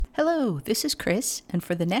Hello, this is Chris, and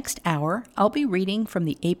for the next hour, I'll be reading from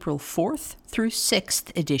the April 4th through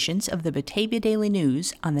 6th editions of the Batavia Daily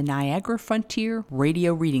News on the Niagara Frontier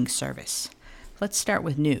Radio Reading Service. Let's start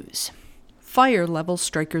with news. Fire levels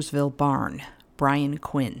Strikersville barn. Brian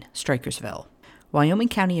Quinn, Strikersville. Wyoming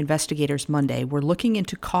County investigators Monday were looking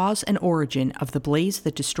into cause and origin of the blaze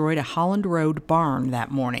that destroyed a Holland Road barn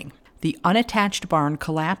that morning. The unattached barn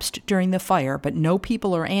collapsed during the fire, but no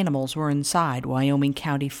people or animals were inside, Wyoming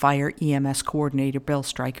County Fire EMS Coordinator Bill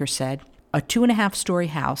Stryker said. A 2.5-story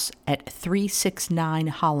house at 369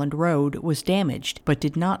 Holland Road was damaged, but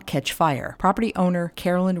did not catch fire. Property owner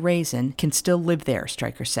Carolyn Raisin can still live there,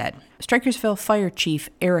 Stryker said. Strikersville Fire Chief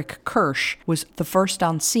Eric Kirsch was the first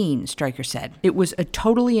on scene, Stryker said. It was a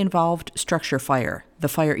totally involved structure fire, the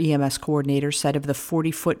fire EMS coordinator said of the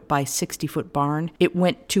 40-foot by 60-foot barn. It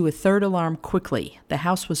went to a third alarm quickly. The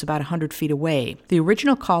house was about 100 feet away. The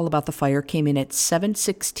original call about the fire came in at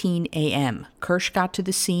 7:16 a.m. Kirsch got to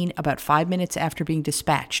the scene about 5 minutes after being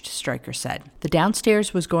dispatched, Stryker said. The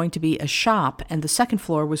downstairs was going to be a shop, and the second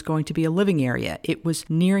floor was going to be a living area. It was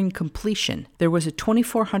nearing completion. There was a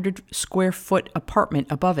 2,400 square foot apartment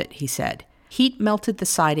above it, he said. Heat melted the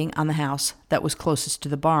siding on the house that was closest to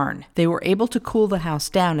the barn. They were able to cool the house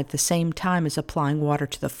down at the same time as applying water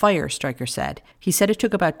to the fire, Stryker said. He said it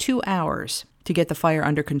took about 2 hours to get the fire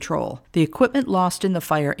under control. The equipment lost in the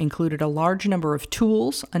fire included a large number of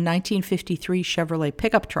tools, a 1953 Chevrolet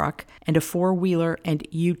pickup truck, and a four-wheeler and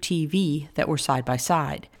UTV that were side by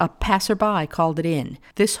side. A passerby called it in.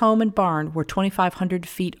 This home and barn were 2,500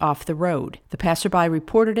 feet off the road. The passerby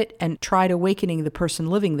reported it and tried awakening the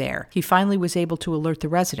person living there. He finally was able to alert the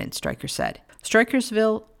residents, Stryker said.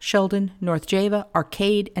 Strikersville, Sheldon, North Java,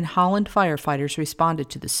 Arcade, and Holland firefighters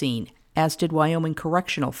responded to the scene, as did Wyoming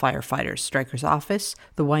Correctional Firefighters. Stryker's office,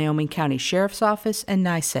 the Wyoming County Sheriff's Office, and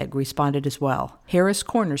NYSEG responded as well. Harris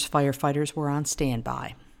Corners firefighters were on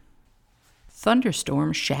standby.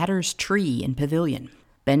 Thunderstorm shatters tree in Pavilion.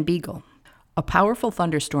 Ben Beagle. A powerful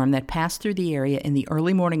thunderstorm that passed through the area in the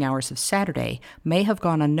early morning hours of Saturday may have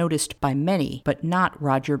gone unnoticed by many, but not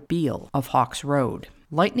Roger Beal of Hawks Road.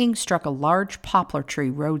 Lightning struck a large poplar tree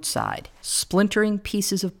roadside, splintering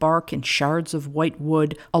pieces of bark and shards of white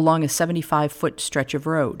wood along a 75-foot stretch of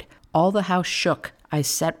road. All the house shook. I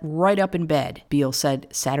sat right up in bed, Beal said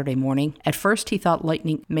Saturday morning. At first he thought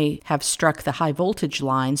lightning may have struck the high-voltage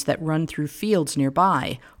lines that run through fields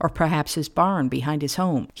nearby, or perhaps his barn behind his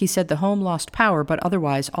home. He said the home lost power, but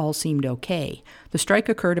otherwise all seemed okay. The strike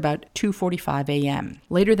occurred about 2:45 a.m.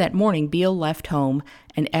 Later that morning, Beal left home,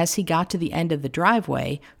 and as he got to the end of the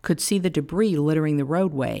driveway, could see the debris littering the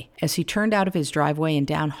roadway. As he turned out of his driveway and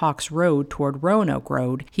down Hawks Road toward Roanoke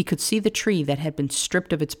Road, he could see the tree that had been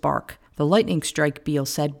stripped of its bark. The lightning strike, Beal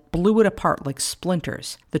said, blew it apart like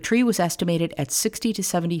splinters. The tree was estimated at 60 to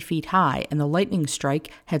 70 feet high, and the lightning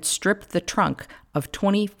strike had stripped the trunk of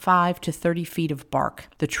 25 to 30 feet of bark.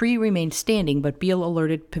 The tree remained standing, but Beal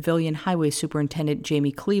alerted Pavilion Highway Superintendent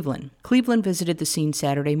Jamie Cleveland. Cleveland visited the scene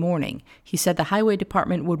Saturday morning. He said the highway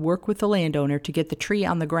department would work with the landowner to get the tree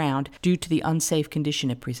on the ground due to the unsafe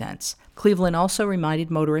condition it presents. Cleveland also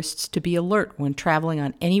reminded motorists to be alert when traveling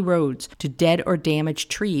on any roads to dead or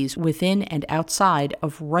damaged trees within and outside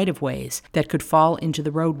of right-of-ways that could fall into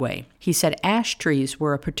the roadway. He said ash trees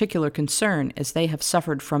were a particular concern as they have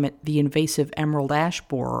suffered from the invasive emerald ash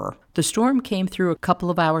borer. The storm came through a couple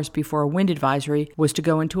of hours before a wind advisory was to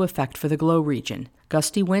go into effect for the Glow region.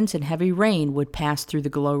 Gusty winds and heavy rain would pass through the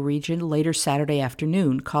Glow region later Saturday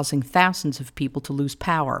afternoon, causing thousands of people to lose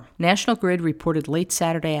power. National Grid reported late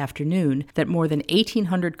Saturday afternoon that more than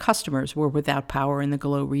 1,800 customers were without power in the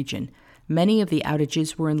Glow region. Many of the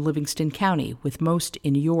outages were in Livingston County, with most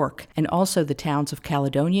in York, and also the towns of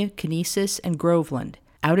Caledonia, Conesus, and Groveland.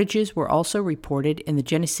 Outages were also reported in the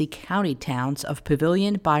Genesee County towns of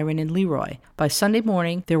Pavilion, Byron, and Leroy. By Sunday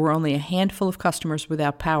morning, there were only a handful of customers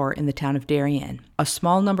without power in the town of Darien. A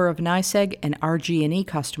small number of NYSEG and RG&E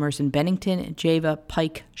customers in Bennington, Java,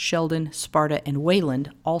 Pike, Sheldon, Sparta, and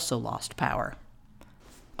Wayland also lost power.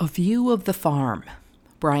 A View of the Farm.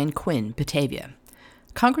 Brian Quinn, Batavia.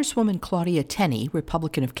 Congresswoman Claudia Tenney,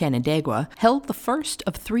 Republican of Canandaigua, held the first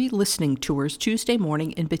of 3 listening tours Tuesday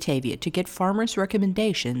morning in Batavia to get farmers'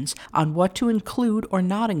 recommendations on what to include or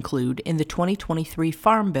not include in the 2023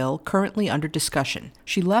 Farm Bill currently under discussion.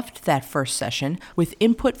 She left that first session with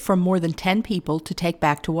input from more than 10 people to take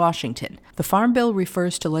back to Washington. The Farm Bill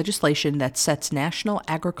refers to legislation that sets national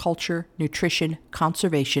agriculture, nutrition,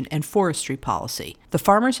 conservation, and forestry policy. The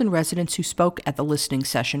farmers and residents who spoke at the listening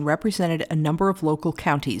session represented a number of local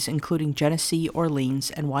counties, including Genesee,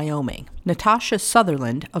 Orleans, and Wyoming. Natasha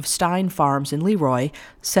Sutherland of Stein Farms in Leroy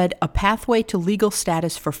said a pathway to legal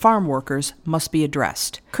status for farm workers must be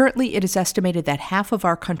addressed. Currently, it is estimated that half of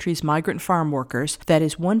our country's migrant farm workers, that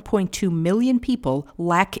is 1.2 million people,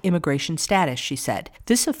 lack immigration status, she said.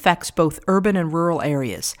 This affects both urban and rural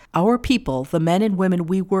areas. Our people, the men and women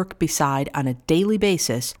we work beside on a daily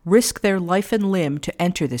basis, risk their life and limb to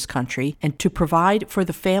enter this country and to provide for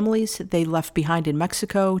the families they left behind in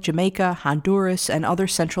Mexico, Jamaica, Honduras, and other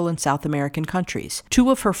Central and South American countries. 2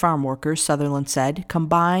 of her farm workers, Sutherland said,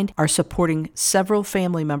 combined are supporting several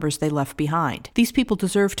family members they left behind. These people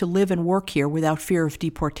deserve to live and work here without fear of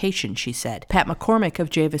deportation, she said. Pat McCormick of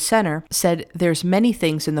Javis Center said there's many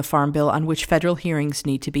things in the Farm Bill on which federal hearings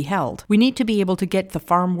need to be held. We need to be able to get the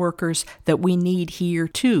farm workers that we need here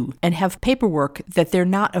too, and have paperwork that they're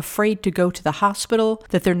not afraid to go to the hospital,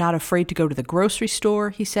 that they're not afraid to go to the grocery store,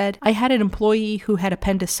 he said. I had an employee who had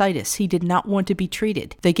appendicitis. He did not want to be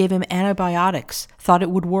treated. They gave him antibiotics, thought it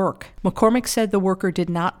would work. McCormick said the worker did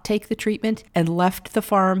not take the treatment and left the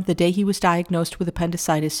farm the day he was diagnosed with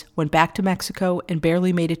appendicitis, went back to Mexico, and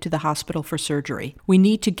barely made it to the hospital for surgery. We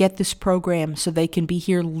need to get this program so they can be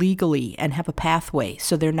here legally and have a pathway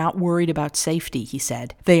so they're not worried about safety, he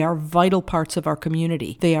said. They are vital parts of our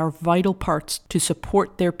community. They are vital parts to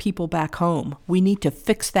support their people back home. We need to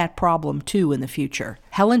fix that problem too in the future.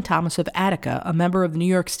 Helen Thomas of Attica, a member of the New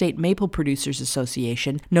York State Maple Producers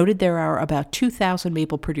Association, noted there are about 2,000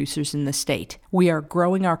 maple producers in the state. We are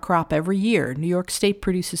growing our crop every year. New York State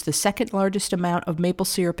produces the second largest amount of maple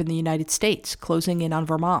syrup in the United States, closing in on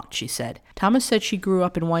Vermont, she said. Thomas said she grew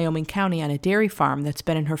up in Wyoming County on a dairy farm that's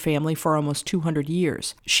been in her family for almost 200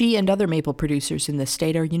 years. She and other maple producers in the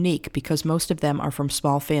state are unique because most of them are from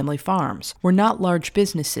small family farms. We're not large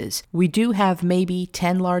businesses. We do have maybe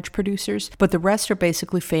 10 large producers, but the rest are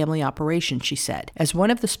basically family operations, she said. As one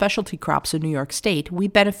of the specialty crops in New York State, we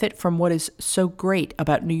benefit from what is so great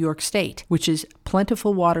about New York State, which is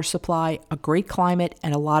plentiful water supply, a great climate,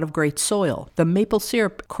 and a lot of great soil. The maple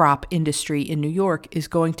syrup crop industry in New York is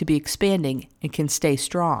going to be expanding and can stay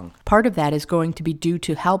strong. Part of that is going to be due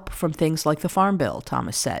to help from things like the Farm Bill,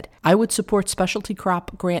 Thomas said. I would support specialty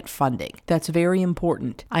crop grant funding. That's very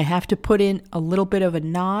important. I have to put in a little bit of a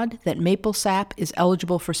nod that maple sap is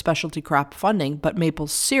eligible for specialty crop funding, but maple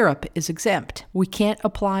syrup is exempt. We can't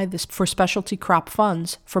apply this for specialty crop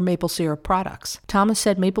funds for maple syrup products. Thomas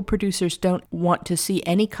said maple producers don't want to see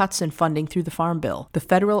any cuts in funding through the Farm Bill. The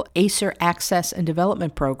federal ACER Access and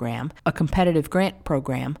Development Program, a competitive grant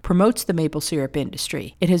program, promotes the maple syrup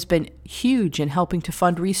industry. It has been huge in helping to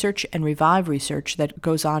fund research and revive research that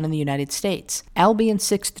goes on in the United States. Albion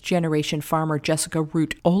 6th generation farmer Jessica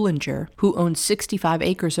Root Olinger, who owns 65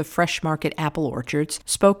 acres of fresh market apple orchards,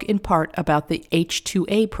 spoke in part about the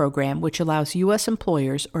H-2A program, which allows U.S.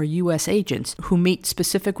 employers or U.S. agents who meet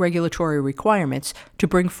specific regulatory requirements to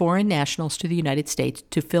bring foreign nationals to the United States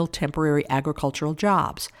to fill temporary agricultural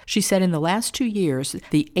jobs. She said in the last 2 years,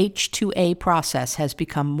 the H-2A process has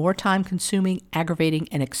become more time-consuming, aggravating,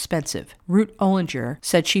 and expensive. Root Olinger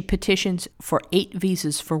said she petitions for 8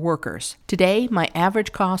 visas for workers. Today, my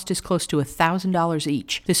average cost is close to $1,000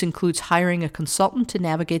 each. This includes hiring a consultant to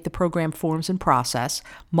navigate the program forms and process,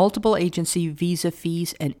 multiple agency visa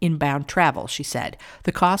fees, and inbound travel, she said.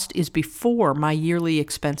 The cost is before my yearly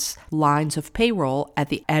expense lines of payroll at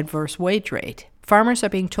the adverse wage rate. Farmers are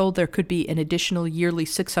being told there could be an additional yearly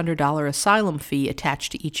 $600 asylum fee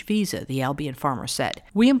attached to each visa, the Albion farmer said.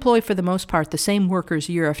 We employ for the most part the same workers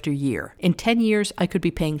year after year. In 10 years, I could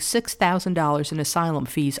be paying $6,000 in asylum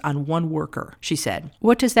fees on one worker, she said.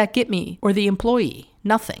 What does that get me or the employee?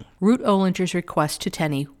 Nothing. Root Olinger's request to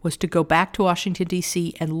Tenney was to go back to Washington,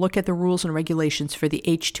 D.C. and look at the rules and regulations for the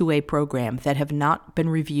H-2A program that have not been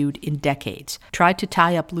reviewed in decades. Tried to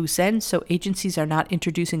tie up loose ends so agencies are not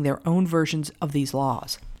introducing their own versions of these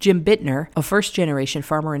laws. Jim Bittner, a first-generation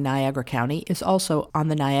farmer in Niagara County, is also on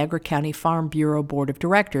the Niagara County Farm Bureau Board of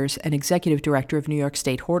Directors and Executive Director of New York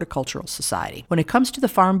State Horticultural Society. When it comes to the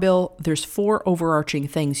Farm Bill, there's 4 overarching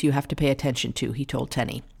things you have to pay attention to, he told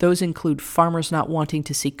Tenney. Those include farmers not wanting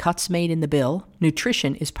to see cuts made in the bill.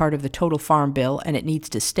 Nutrition is part of the total Farm Bill, and it needs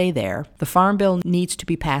to stay there. The Farm Bill needs to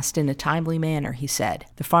be passed in a timely manner, he said.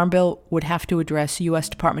 The Farm Bill would have to address U.S.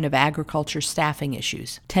 Department of Agriculture staffing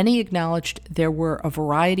issues. Tenney acknowledged there were a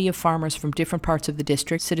variety variety of farmers from different parts of the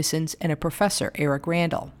district, citizens, and a professor, Eric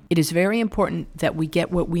Randall. It is very important that we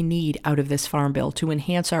get what we need out of this farm bill to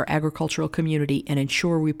enhance our agricultural community and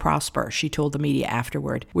ensure we prosper, she told the media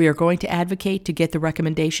afterward. We are going to advocate to get the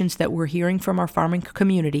recommendations that we're hearing from our farming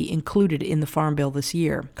community included in the farm bill this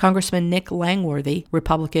year. Congressman Nick Langworthy,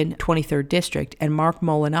 Republican 23rd District, and Mark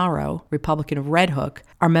Molinaro, Republican of Red Hook,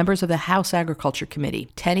 are members of the House Agriculture Committee.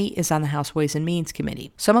 Tenney is on the House Ways and Means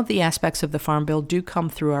Committee. Some of the aspects of the farm bill do come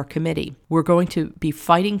through our committee. We're going to be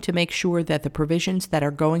fighting to make sure that the provisions that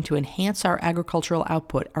are going to enhance our agricultural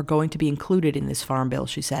output are going to be included in this farm bill,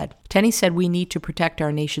 she said. Tenney said we need to protect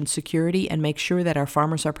our nation's security and make sure that our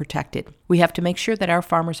farmers are protected. We have to make sure that our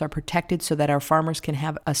farmers are protected so that our farmers can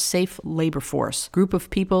have a safe labor force, group of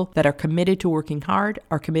people that are committed to working hard,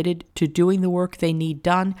 are committed to doing the work they need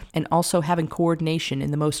done, and also having coordination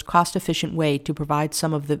in the most cost-efficient way to provide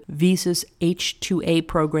some of the Visa's H-2A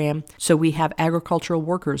program so we have agricultural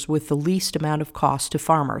workers with the least amount of cost to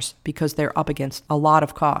farmers because they're up against a lot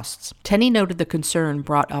of costs. Tenney noted the concern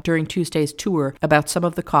brought up during Tuesday's tour about some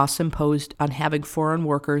of the costs imposed on having foreign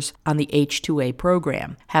workers on the H-2A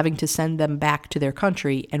program, having to send them back to their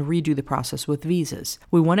country and redo the process with visas.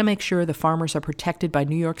 We want to make sure the farmers are protected by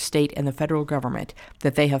New York State and the federal government,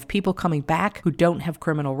 that they have people coming back who don't have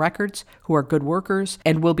criminal records, who are good workers,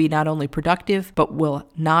 and will be not only productive, but will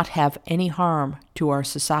not have any harm to our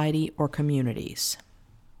society or communities.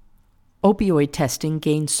 Opioid testing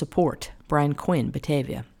gains support. Brian Quinn,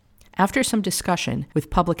 Batavia. After some discussion with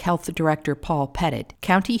Public Health Director Paul Pettit,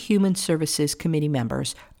 County Human Services Committee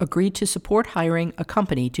members agreed to support hiring a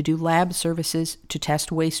company to do lab services to test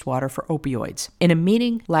wastewater for opioids. In a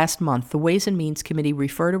meeting last month, the Ways and Means Committee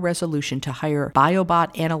referred a resolution to hire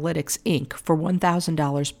BioBot Analytics, Inc. for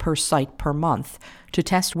 $1,000 per site per month to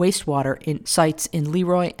test wastewater in sites in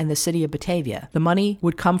Leroy and the city of Batavia. The money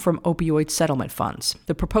would come from opioid settlement funds.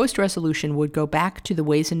 The proposed resolution would go back to the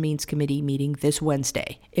Ways and Means Committee meeting this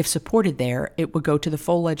Wednesday. If supported there, it would go to the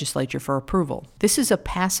full legislature for approval. This is a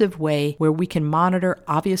passive way where we can monitor,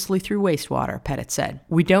 obviously through wastewater, Pettit said.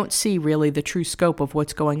 We don't see really the true scope of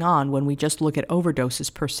what's going on when we just look at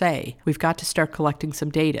overdoses per se. We've got to start collecting some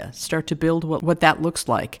data, start to build what that looks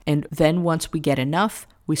like, and then once we get enough,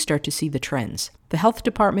 we start to see the trends. The health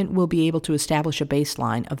department will be able to establish a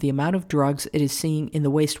baseline of the amount of drugs it is seeing in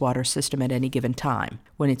the wastewater system at any given time.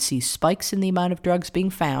 When it sees spikes in the amount of drugs being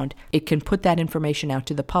found, it can put that information out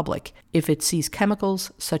to the public. If it sees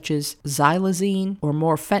chemicals such as xylazine or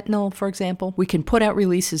more fentanyl, for example, we can put out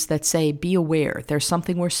releases that say, be aware, there's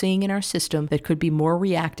something we're seeing in our system that could be more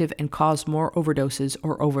reactive and cause more overdoses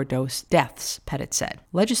or overdose deaths, Pettit said.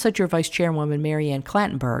 Legislature Vice Chairwoman Mary Ann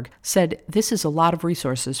Clattenburg said this is a lot of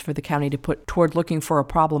resources for the county to put toward looking for a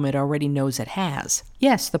problem it already knows it has.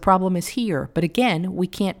 Yes, the problem is here, but again, we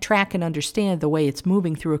can't track and understand the way it's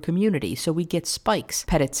moving through a community, so we get spikes,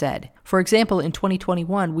 Pettit said. For example, in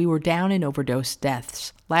 2021, we were down in overdose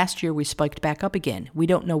deaths. Last year, we spiked back up again. We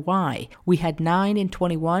don't know why. We had 9 in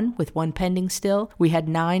 21 with 1 pending still. We had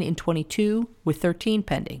 9 in 22 with 13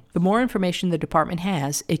 pending. The more information the department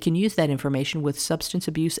has, it can use that information with substance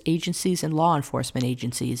abuse agencies and law enforcement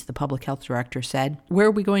agencies, the public health director said. Where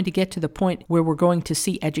are we going to get to the point where we're going to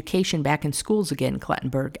see education back in schools again,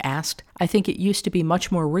 Clattenburg asked. I think it used to be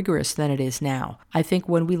much more rigorous than it is now. I think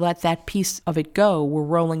when we let that piece of it go, we're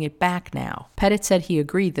rolling it back now. Pettit said he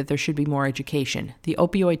agreed that there should be more education. The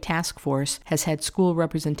opioid task force has had school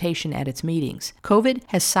representation at its meetings. COVID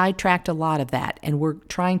has sidetracked a lot of that, and we're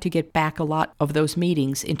trying to get back a lot of those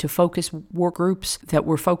meetings into focus work groups that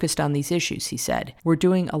were focused on these issues, he said. We're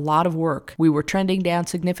doing a lot of work. We were trending down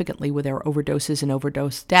significantly with our overdoses and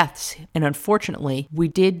overdose deaths, and unfortunately, we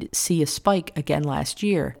did see a spike again last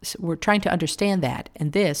year. So we're trying to understand that,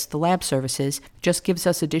 and this, the lab services, just gives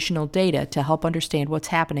us additional data to help understand what's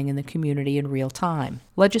happening in the community in real time.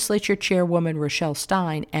 Legislature Chairwoman Rochelle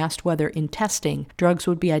Stein asked whether in testing, drugs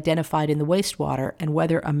would be identified in the wastewater and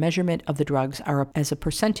whether a measurement of the drugs are as a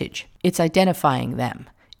percentage. It's identifying them.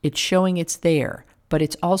 It's showing it's there, but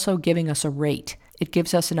it's also giving us a rate. It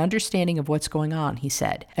gives us an understanding of what's going on, he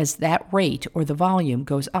said. As that rate or the volume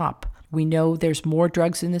goes up, we know there's more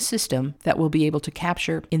drugs in the system that we'll be able to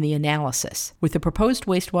capture in the analysis. With the proposed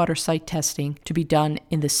wastewater site testing to be done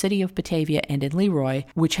in the city of Batavia and in Leroy,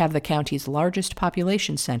 which have the county's largest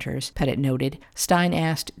population centers, Pettit noted, Stein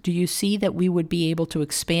asked, do you see that we would be able to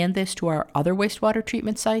expand this to our other wastewater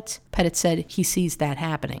treatment sites? Pettit said he sees that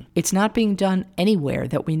happening. It's not being done anywhere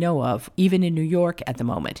that we know of, even in New York at the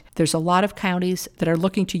moment. There's a lot of counties that are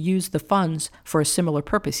looking to use the funds for a similar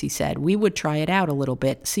purpose, he said. We would try it out a little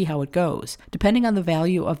bit, see how it goes. goes. Depending on the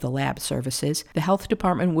value of the lab services, the health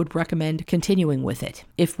department would recommend continuing with it.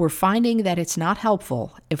 If we're finding that it's not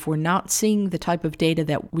helpful, if we're not seeing the type of data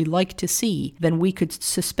that we like to see, then we could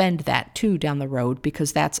suspend that too down the road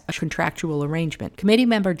because that's a contractual arrangement. Committee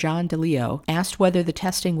member John DeLeo asked whether the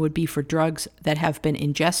testing would be for drugs that have been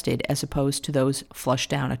ingested as opposed to those flushed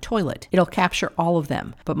down a toilet. It'll capture all of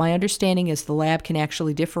them, but my understanding is the lab can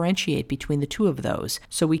actually differentiate between the two of those,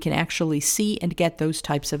 so we can actually see and get those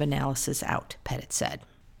types of analysis out, Pettit said.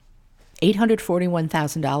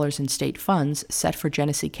 $841,000 in state funds set for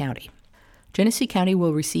Genesee County. Genesee County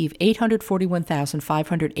will receive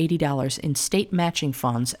 $841,580 in state matching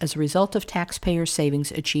funds as a result of taxpayer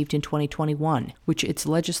savings achieved in 2021, which its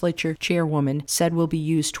legislature chairwoman said will be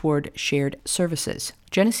used toward shared services.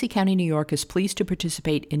 Genesee County, New York is pleased to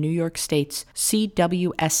participate in New York State's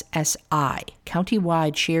CWSSI,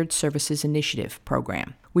 Countywide Shared Services Initiative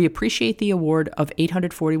program. We appreciate the award of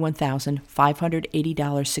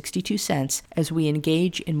 $841,580.62 as we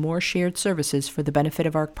engage in more shared services for the benefit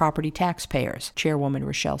of our property taxpayers, Chairwoman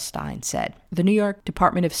Rochelle Stein said. The New York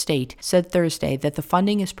Department of State said Thursday that the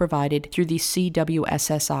funding is provided through the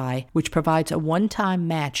CWSSI, which provides a one-time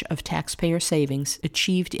match of taxpayer savings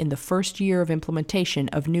achieved in the first year of implementation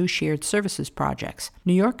of new shared services projects.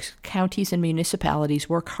 New York's counties and municipalities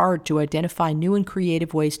work hard to identify new and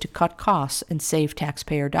creative ways to cut costs and save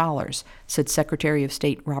taxpayer dollars, said Secretary of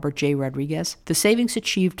State Robert J. Rodriguez. The savings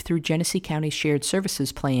achieved through Genesee County's Shared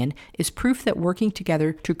Services Plan is proof that working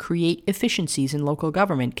together to create efficiencies in local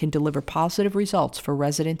government can deliver positive results for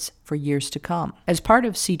residents for years to come. As part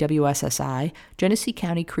of CWSSI, Genesee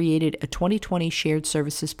County created a 2020 Shared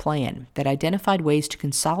Services Plan that identified ways to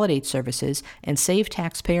consolidate services and save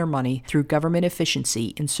taxpayer money through government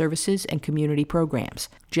efficiency in services and community programs.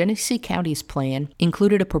 Genesee County's plan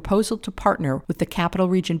included a proposal to partner with the Capital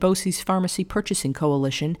Region BOCES Pharmacy Purchasing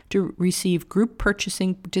Coalition to receive group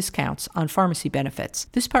purchasing discounts on pharmacy benefits.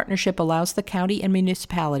 This partnership allows the county and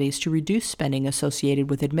municipalities to reduce spending associated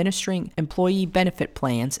with administering employee benefit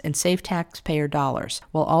plans and save taxpayer dollars,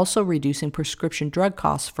 while also reducing prescription drug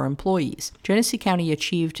costs for employees. Genesee County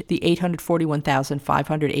achieved the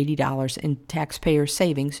 $841,580 in taxpayer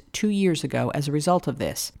savings 2 years ago as a result of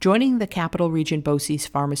this. Joining the Capital Region BOCES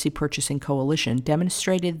Pharmacy Purchasing Coalition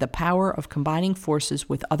demonstrated the power of combining forces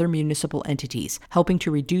with other municipal entities, helping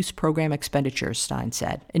to reduce program expenditures, Stein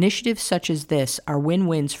said. Initiatives such as this are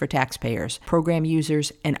win-wins for taxpayers, program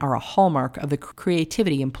users, and are a hallmark of the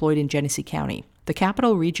creativity employed in Genesee County. The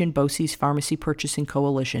Capital Region BOCES Pharmacy Purchasing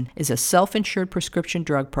Coalition is a self-insured prescription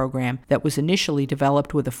drug program that was initially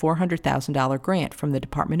developed with a $400,000 grant from the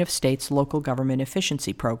Department of State's Local Government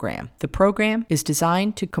Efficiency Program. The program is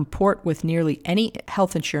designed to comport with nearly any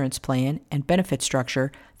health insurance plan and benefit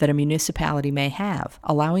structure that a municipality may have,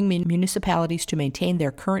 allowing municipalities to maintain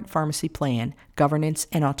their current pharmacy plan, governance,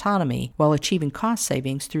 and autonomy while achieving cost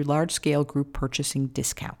savings through large-scale group purchasing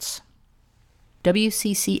discounts.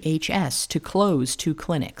 WCCHS to close 2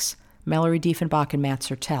 clinics. Mallory Diefenbach and Matt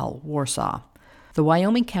Sertel, Warsaw. The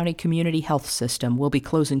Wyoming County Community Health System will be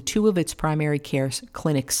closing 2 of its primary care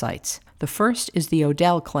clinic sites. The first is the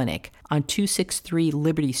Odell Clinic on 263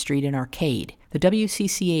 Liberty Street in Arcade. The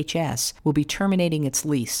WCCHS will be terminating its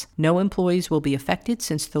lease. No employees will be affected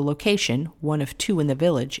since the location, one of 2 in the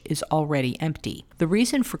village, is already empty. The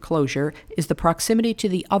reason for closure is the proximity to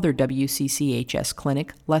the other WCCHS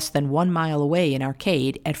clinic less than 1 mile away in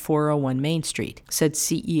Arcade at 401 Main Street, said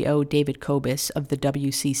CEO David Kobus of the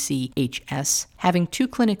WCCHS. Having 2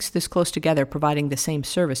 clinics this close together providing the same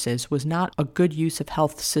services was not a good use of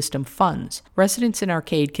health system funds. Residents in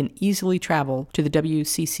Arcade can easily travel to the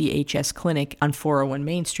WCCHS clinic on 401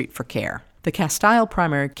 Main Street for care. The Castile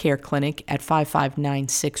Primary Care Clinic at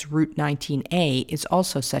 5596 Route 19A is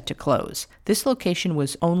also set to close. This location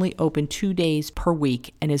was only open 2 days per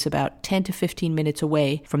week and is about 10 to 15 minutes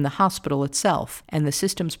away from the hospital itself and the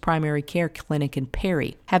system's primary care clinic in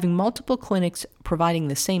Perry. Having multiple clinics providing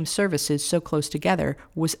the same services so close together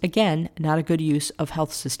was, again, not a good use of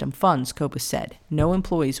health system funds, Kobus said. No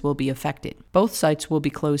employees will be affected. Both sites will be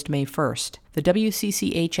closed May 1st. The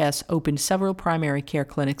WCCHS opened several primary care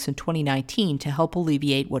clinics in 2019 to help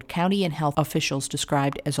alleviate what county and health officials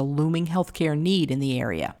described as a looming healthcare need in the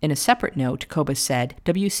area. In a separate note, Kobus said,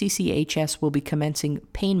 WCCHS will be commencing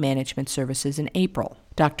pain management services in April.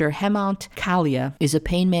 Dr. Hemant Kalia is a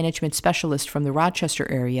pain management specialist from the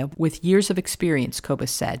Rochester area with years of experience, Kobus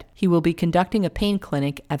said. He will be conducting a pain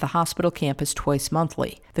clinic at the hospital campus twice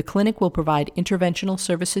monthly. The clinic will provide interventional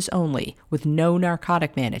services only, with no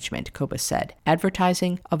narcotic management, Kobus said.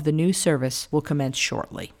 Advertising of the new service will commence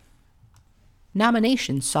shortly.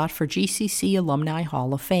 Nominations sought for GCC Alumni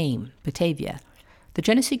Hall of Fame, Batavia. The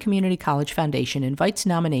Genesee Community College Foundation invites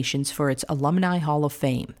nominations for its Alumni Hall of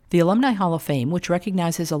Fame. The Alumni Hall of Fame, which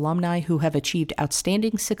recognizes alumni who have achieved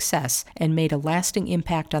outstanding success and made a lasting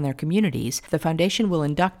impact on their communities, the foundation will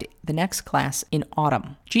induct the next class in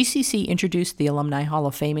autumn. GCC introduced the Alumni Hall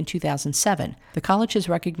of Fame in 2007. The college has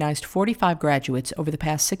recognized 45 graduates over the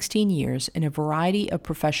past 16 years in a variety of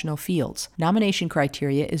professional fields. Nomination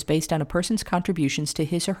criteria is based on a person's contributions to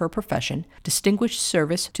his or her profession, distinguished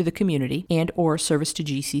service to the community, and/or service to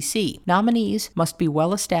GCC. Nominees must be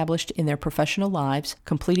well established in their professional lives,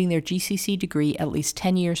 completing their GCC degree at least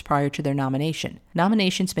 10 years prior to their nomination.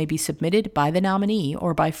 Nominations may be submitted by the nominee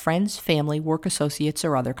or by friends, family, work associates,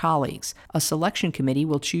 or other colleagues. A selection committee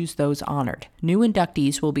will choose those honored. New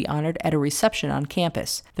inductees will be honored at a reception on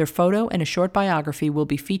campus. Their photo and a short biography will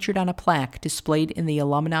be featured on a plaque displayed in the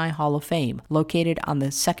Alumni Hall of Fame, located on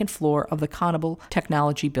the second floor of the Connable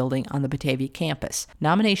Technology Building on the Batavia campus.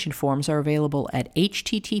 Nomination forms are available at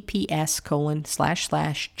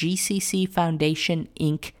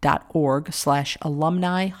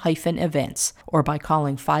https://gccfoundationinc.org/alumni-events or by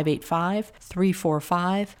calling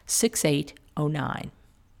 585-345-6809.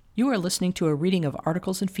 You are listening to a reading of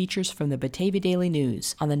articles and features from the Batavia Daily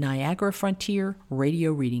News on the Niagara Frontier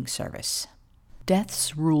Radio Reading Service.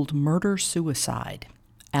 Deaths ruled murder-suicide.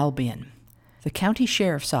 Albion. The county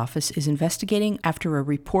sheriff's office is investigating after a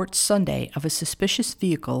report Sunday of a suspicious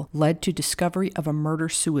vehicle led to discovery of a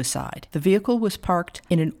murder-suicide. The vehicle was parked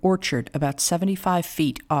in an orchard about 75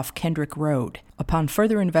 feet off Kendrick Road. Upon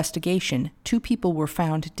further investigation, 2 people were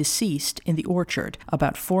found deceased in the orchard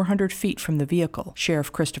about 400 feet from the vehicle,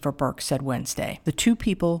 Sheriff Christopher Burke said Wednesday. The 2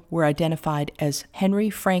 people were identified as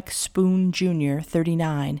Henry Frank Spoon, Jr.,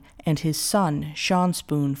 39, and his son, Sean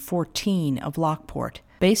Spoon, 14, of Lockport.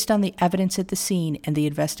 Based on the evidence at the scene and the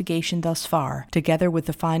investigation thus far, together with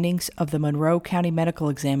the findings of the Monroe County Medical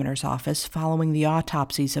Examiner's Office following the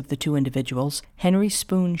autopsies of the 2 individuals, Henry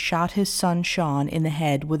Spoon shot his son Sean in the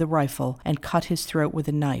head with a rifle and cut his throat with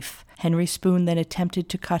a knife. Henry Spoon then attempted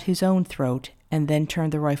to cut his own throat and then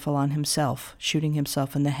turned the rifle on himself, shooting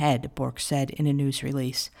himself in the head, Burke said in a news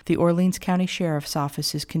release. The Orleans County Sheriff's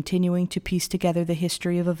Office is continuing to piece together the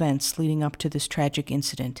history of events leading up to this tragic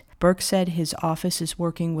incident. Burke said his office is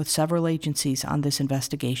working with several agencies on this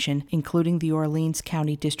investigation, including the Orleans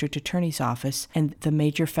County District Attorney's Office and the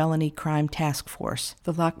Major Felony Crime Task Force,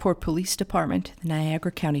 the Lockport Police Department, the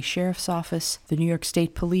Niagara County Sheriff's Office, the New York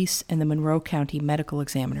State Police, and the Monroe County Medical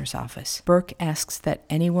Examiner's Office. Burke asks that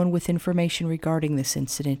anyone with information regarding this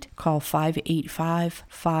incident call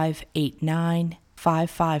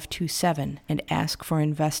 585-589-5527 and ask for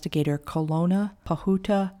investigator Colonna,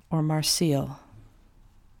 Pahuta, or Marcille.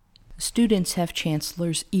 Students have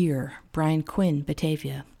Chancellor's ear. Brian Quinn,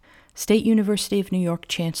 Batavia. State University of New York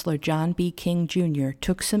Chancellor John B. King, Jr.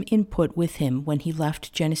 took some input with him when he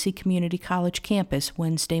left Genesee Community College campus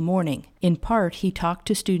Wednesday morning. In part, he talked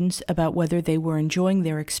to students about whether they were enjoying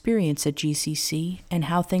their experience at GCC and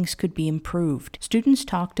how things could be improved. Students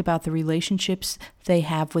talked about the relationships they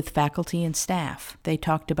have with faculty and staff. They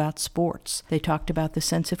talked about sports. They talked about the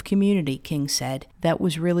sense of community, King said. That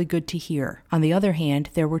was really good to hear. On the other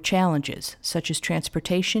hand, there were challenges, such as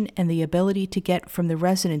transportation and the ability to get from the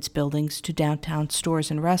residence buildings to downtown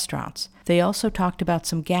stores and restaurants. They also talked about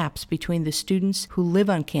some gaps between the students who live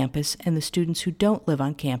on campus and the students who don't live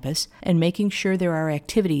on campus, and making sure there are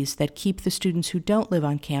activities that keep the students who don't live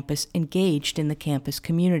on campus engaged in the campus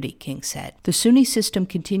community, King said. The SUNY system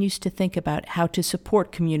continues to think about how to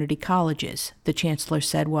support community colleges, the chancellor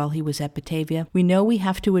said while he was at Batavia. We know we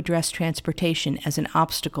have to address transportation as an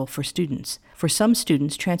obstacle for students. For some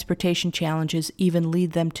students, transportation challenges even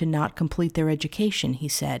lead them to not complete their education, he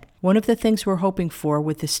said. One of the things we're hoping for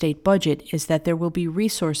with the state budget is that there will be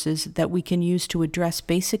resources that we can use to address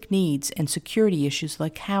basic needs and security issues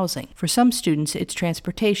like housing. For some students, it's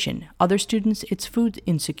transportation. Other students, it's food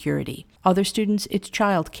insecurity. Other students, it's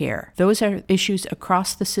child care. Those are issues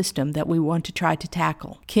across the system that we want to try to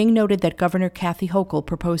tackle. King noted that Governor Kathy Hochul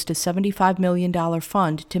proposed a $75 million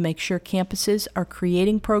fund to make sure campuses are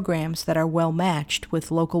creating programs that are well matched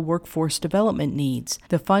with local workforce development needs.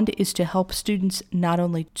 The fund is to help students not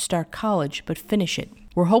only start college, but finish it.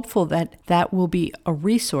 We're hopeful that that will be a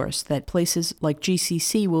resource that places like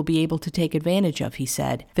GCC will be able to take advantage of, he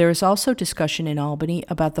said. There is also discussion in Albany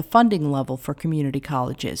about the funding level for community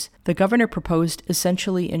colleges. The governor proposed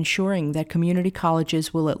essentially ensuring that community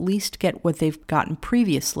colleges will at least get what they've gotten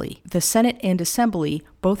previously. The Senate and Assembly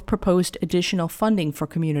Both proposed additional funding for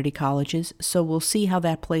community colleges, so we'll see how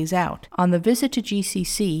that plays out. On the visit to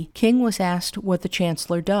GCC, King was asked what the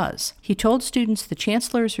chancellor does. He told students the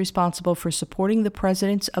chancellor is responsible for supporting the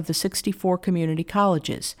presidents of the 64 community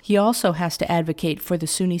colleges. He also has to advocate for the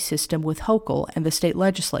SUNY system with Hochul and the state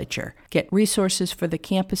legislature, get resources for the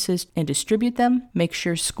campuses and distribute them, make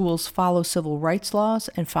sure schools follow civil rights laws,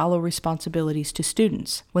 and follow responsibilities to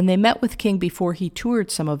students. When they met with King before he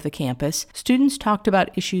toured some of the campus, students talked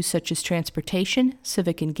about issues such as transportation,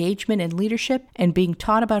 civic engagement and leadership, and being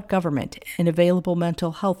taught about government and available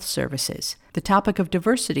mental health services. The topic of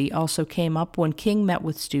diversity also came up when King met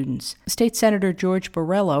with students. State Senator George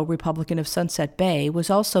Borrello, Republican of Sunset Bay, was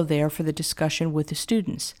also there for the discussion with the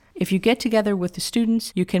students. If you get together with the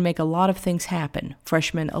students, you can make a lot of things happen,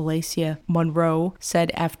 freshman Alacia Monroe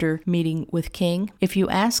said after meeting with King. If you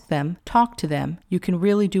ask them, talk to them, you can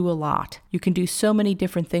really do a lot. You can do so many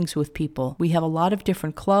different things with people. We have a lot of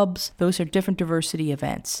different clubs. Those are different diversity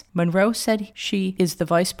events. Monroe said she is the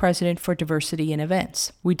vice president for diversity and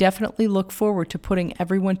events. We definitely look forward to putting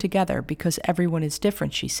everyone together because everyone is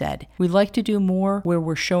different, she said. We like to do more where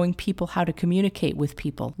we're showing people how to communicate with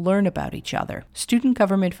people, learn about each other. Student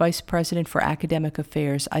government Vice President for Academic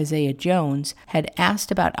Affairs Isaiah Jones had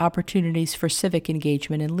asked about opportunities for civic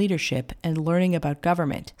engagement and leadership and learning about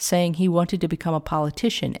government, saying he wanted to become a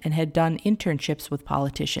politician and had done internships with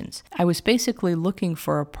politicians. I was basically looking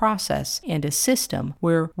for a process and a system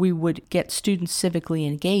where we would get students civically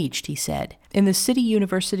engaged, he said. In the City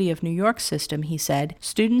University of New York system, he said,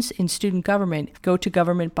 students in student government go to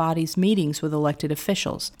government bodies' meetings with elected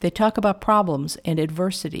officials. They talk about problems and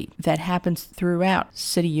adversity that happens throughout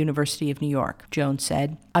City University of New York, Jones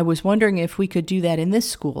said. I was wondering if we could do that in this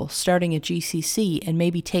school, starting at GCC and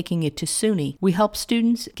maybe taking it to SUNY. We help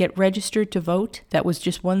students get registered to vote. That was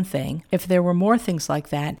just one thing. If there were more things like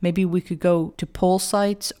that, maybe we could go to poll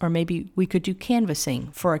sites or maybe we could do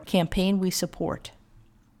canvassing for a campaign we support.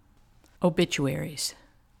 Obituaries.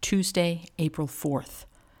 Tuesday, April 4th.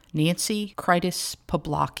 Nancy Kritis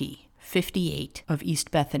Poblocki, 58, of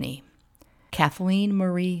East Bethany. Kathleen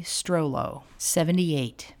Marie Strollo,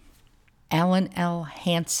 78. Alan L.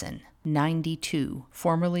 Hansen, 92,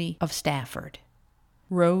 formerly of Stafford.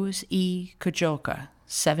 Rose E. Kajolka,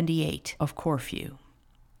 78, of Corfu.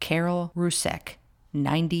 Carol Rusek,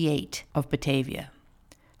 98, of Batavia.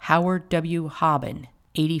 Howard W. Hobbin,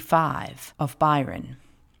 85, of Byron.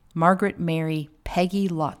 Margaret Mary Peggy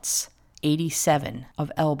Lutz, 87,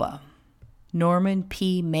 of Elba. Norman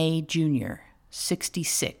P. May, Jr.,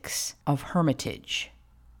 66, of Hermitage.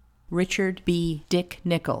 Richard B. Dick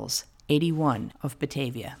Nichols, 81, of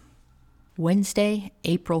Batavia. Wednesday,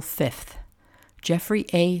 April 5th. Jeffrey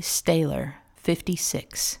A. Staler,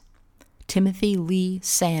 56. Timothy Lee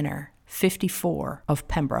Sanner, 54, of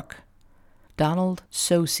Pembroke. Donald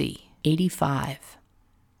Sosi, 85.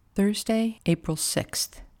 Thursday, April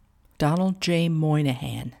 6th. Donald J.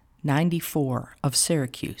 Moynihan, 94, of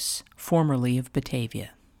Syracuse, formerly of Batavia.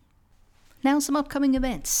 Now some upcoming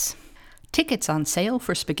events. Tickets on sale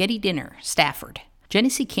for Spaghetti Dinner, Stafford.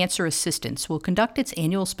 Genesee Cancer Assistance will conduct its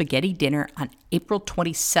annual Spaghetti Dinner on April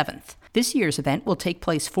 27th. This year's event will take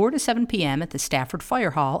place 4 to 7 p.m. at the Stafford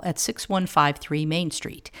Fire Hall at 6153 Main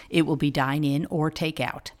Street. It will be dine-in or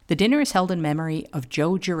take-out. The dinner is held in memory of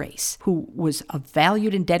Joe Gerace, who was a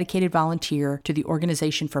valued and dedicated volunteer to the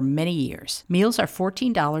organization for many years. Meals are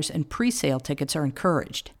 $14 and pre-sale tickets are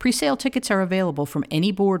encouraged. Pre-sale tickets are available from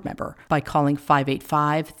any board member by calling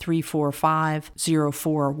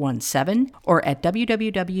 585-345-0417 or at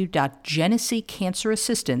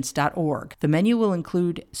www.geneseecancerassistance.org. The menu will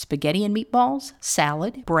include spaghetti and meatballs,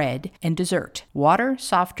 salad, bread, and dessert. Water,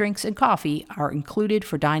 soft drinks, and coffee are included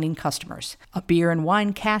for dine-in customers. A beer and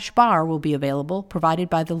wine cash bar will be available, provided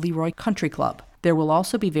by the Leroy Country Club. There will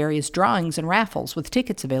also be various drawings and raffles with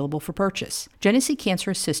tickets available for purchase. Genesee Cancer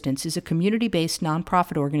Assistance is a community-based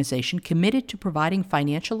nonprofit organization committed to providing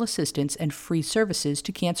financial assistance and free services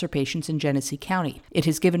to cancer patients in Genesee County. It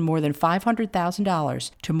has given more than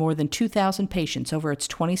 $500,000 to more than 2,000 patients over its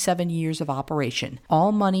 27 years of operation.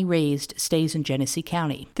 All money raised stays in Genesee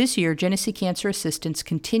County. This year, Genesee Cancer Assistance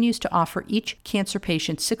continues to offer each cancer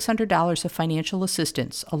patient $600 of financial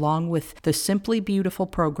assistance, along with the Simply Beautiful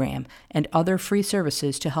program and other free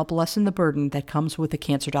services to help lessen the burden that comes with a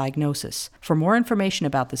cancer diagnosis. For more information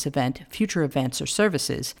about this event, future events, or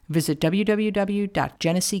services, visit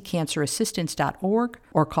www.geneseecancerassistance.org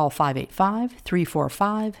or call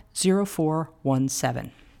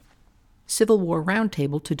 585-345-0417. Civil War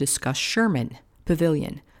Roundtable to discuss Sherman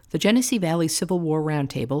Pavilion, The Genesee Valley Civil War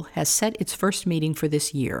Roundtable has set its first meeting for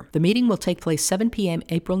this year. The meeting will take place 7 p.m.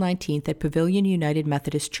 April 19th at Pavilion United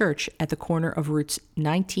Methodist Church at the corner of Routes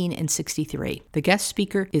 19 and 63. The guest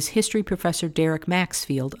speaker is history professor Derek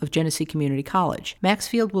Maxfield of Genesee Community College.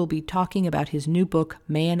 Maxfield will be talking about his new book,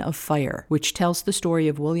 Man of Fire, which tells the story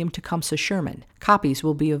of William Tecumseh Sherman. Copies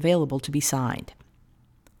will be available to be signed.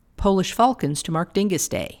 Polish Falcons to mark Dingus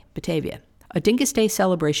Day, Batavia. A Dingus Day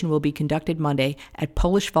celebration will be conducted Monday at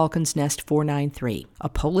Polish Falcons Nest 493. A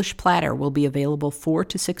Polish platter will be available 4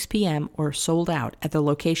 to 6 p.m. or sold out at the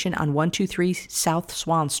location on 123 South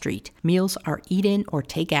Swan Street. Meals are eat-in or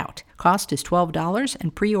take-out. Cost is $12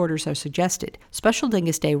 and pre-orders are suggested. Special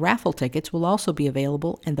Dingus Day raffle tickets will also be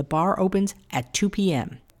available and the bar opens at 2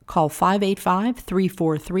 p.m. Call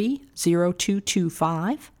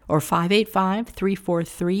 585-343-0225 or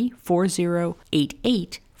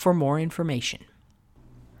 585-343-4088 for more information.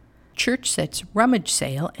 Church Sets Rummage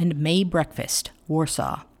Sale and May Breakfast,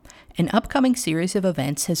 Warsaw. An upcoming series of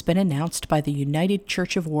events has been announced by the United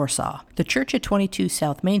Church of Warsaw. The church at 22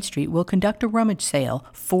 South Main Street will conduct a rummage sale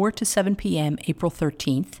 4 to 7 p.m. April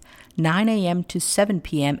 13th, 9 a.m. to 7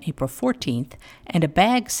 p.m. April 14th, and a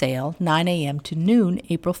bag sale 9 a.m. to noon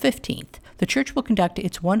April 15th. The church will conduct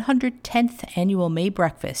its 110th annual May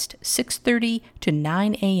Breakfast 6:30 to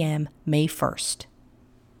 9 a.m. May 1st.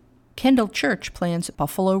 Kendall Church plans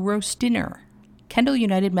Buffalo Roast Dinner. Kendall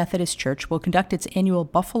United Methodist Church will conduct its annual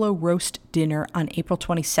Buffalo Roast Dinner on April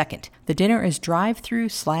 22nd. The dinner is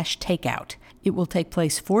drive-through/takeout. It will take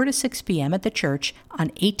place 4 to 6 p.m. at the church on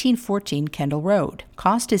 1814 Kendall Road.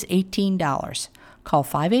 Cost is $18. Call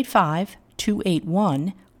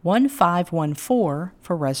 585-281-1514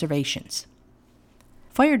 for reservations.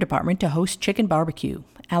 Fire Department to host Chicken Barbecue,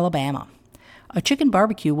 Alabama. A chicken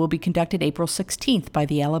barbecue will be conducted April 16th by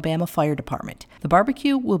the Alabama Fire Department. The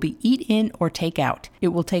barbecue will be eat-in or take-out. It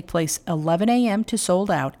will take place 11 a.m. to sold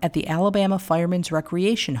out at the Alabama Firemen's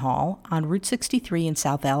Recreation Hall on Route 63 in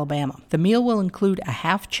South Alabama. The meal will include a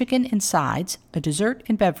half chicken and sides, a dessert,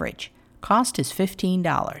 and beverage. Cost is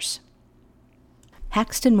 $15.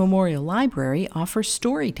 Haxton Memorial Library offers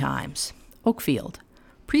story times. Oakfield.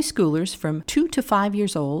 Preschoolers from 2 to 5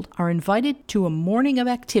 years old are invited to a morning of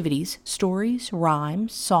activities, stories,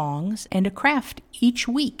 rhymes, songs, and a craft each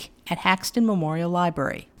week at Haxton Memorial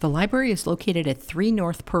Library. The library is located at 3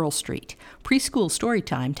 North Pearl Street. Preschool story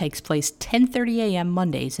time takes place 10:30 a.m.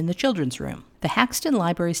 Mondays in the children's room. The Haxton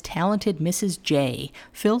Library's talented Mrs. J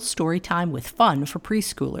fills story time with fun for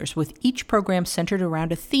preschoolers, with each program centered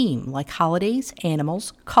around a theme like holidays,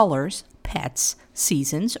 animals, colors, pets,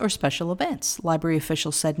 seasons, or special events, library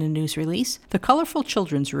officials said in a news release. The colorful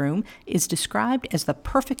children's room is described as the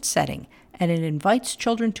perfect setting, and it invites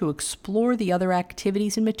children to explore the other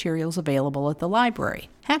activities and materials available at the library.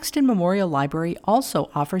 Haxton Memorial Library also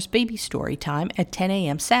offers baby story time at 10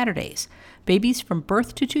 a.m. Saturdays. Babies from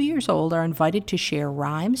birth to 2 years old are invited to share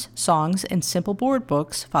rhymes, songs, and simple board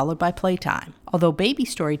books, followed by playtime. Although baby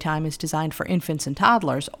story time is designed for infants and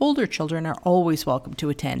toddlers, older children are always welcome to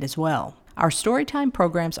attend as well. Our Storytime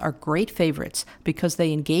programs are great favorites because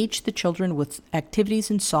they engage the children with activities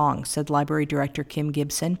and songs, said Library Director Kim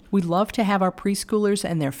Gibson. We love to have our preschoolers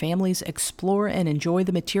and their families explore and enjoy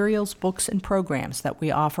the materials, books, and programs that we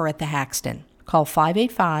offer at the Haxton. Call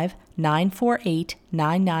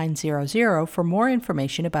 585-948-9900 for more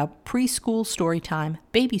information about preschool storytime,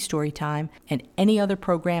 baby storytime, and any other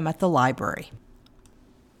program at the library.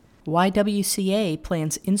 YWCA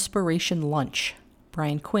plans Inspiration Lunch.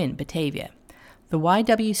 Brian Quinn, Batavia. The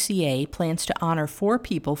YWCA plans to honor 4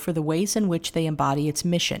 people for the ways in which they embody its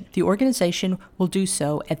mission. The organization will do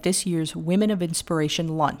so at this year's Women of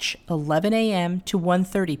Inspiration Lunch, 11 a.m. to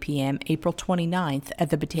 1:30 p.m. April 29th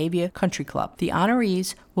at the Batavia Country Club. The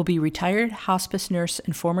honorees will be retired hospice nurse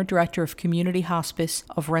and former director of Community Hospice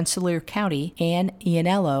of Rensselaer County, Ann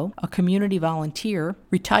Ianello, a community volunteer,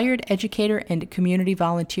 retired educator and community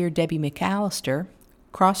volunteer Debbie McAllister,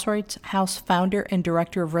 Crossroads House founder and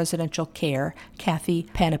director of residential care, Kathy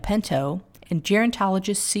Panapento, and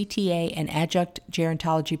gerontologist, CTA, and adjunct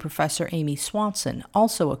gerontology professor Amy Swanson,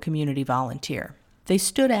 also a community volunteer. They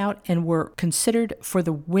stood out and were considered for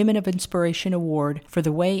the Women of Inspiration Award for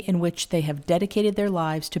the way in which they have dedicated their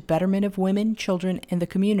lives to betterment of women, children, and the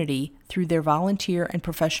community through their volunteer and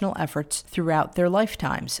professional efforts throughout their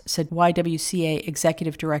lifetimes, said YWCA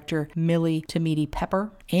Executive Director Millie Tamiti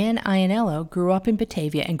Pepper. Ann Ianello grew up in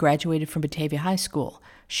Batavia and graduated from Batavia High School.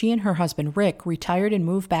 She and her husband Rick retired and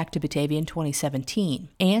moved back to Batavia in 2017.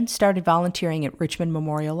 Anne started volunteering at Richmond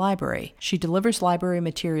Memorial Library. She delivers library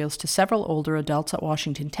materials to several older adults at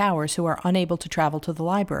Washington Towers who are unable to travel to the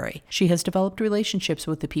library. She has developed relationships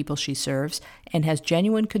with the people she serves and has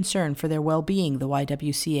genuine concern for their well-being, the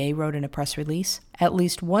YWCA wrote in a press release. At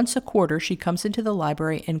least once a quarter, she comes into the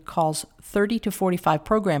library and calls 30 to 45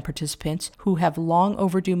 program participants who have long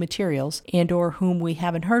overdue materials and or whom we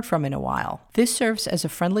haven't heard from in a while. This serves as a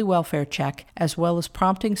friendly welfare check, as well as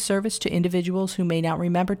prompting service to individuals who may not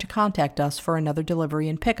remember to contact us for another delivery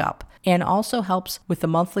and pickup, and also helps with the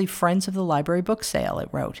monthly Friends of the Library book sale, it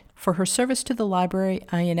wrote. For her service to the library,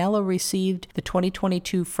 Ianella received the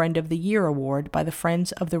 2022 Friend of the Year Award by the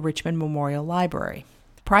Friends of the Richmond Memorial Library.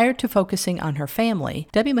 Prior to focusing on her family,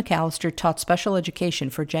 Debbie McAllister taught special education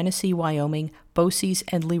for Genesee, Wyoming, Bosse's,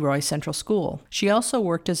 and Leroy Central School. She also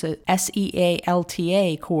worked as a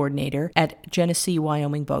SEALTA coordinator at Genesee,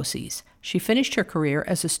 Wyoming, Bosse's. She finished her career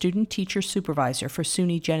as a student-teacher supervisor for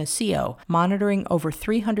SUNY Geneseo, monitoring over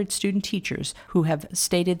 300 student teachers who have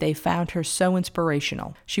stated they found her so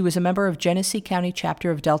inspirational. She was a member of Genesee County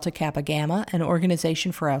chapter of Delta Kappa Gamma, an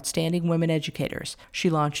organization for outstanding women educators.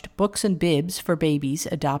 She launched Books and Bibs for Babies,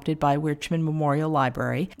 adopted by Richmond Memorial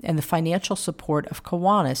Library, and the financial support of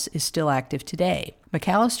Kiwanis is still active today.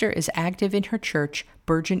 McAllister is active in her church,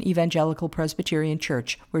 Burgeon Evangelical Presbyterian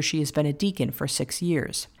Church, where she has been a deacon for 6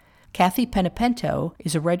 years. Kathy Penapento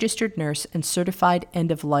is a registered nurse and certified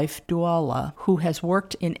end-of-life doula who has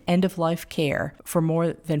worked in end-of-life care for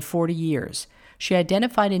more than 40 years. She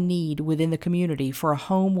identified a need within the community for a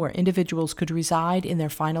home where individuals could reside in their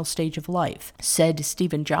final stage of life, said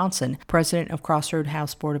Stephen Johnson, president of Crossroads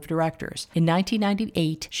House Board of Directors. In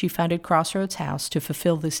 1998, she founded Crossroads House to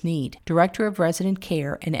fulfill this need. Director of Resident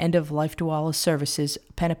Care and End-of-Life Doula Services,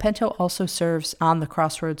 Penapento also serves on the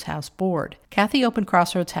Crossroads House Board. Kathy opened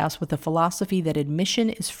Crossroads House with the philosophy that admission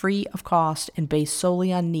is free of cost and based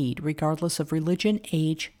solely on need, regardless of religion,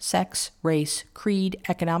 age, sex, race, creed,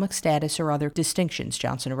 economic status, or other distinctions,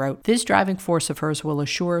 Johnson wrote. This driving force of hers will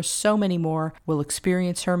assure so many more will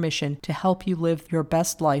experience her mission to help you live your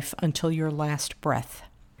best life until your last breath.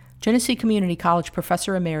 Genesee Community College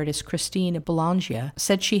Professor Emeritus Christine Belanger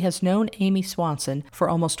said she has known Amy Swanson for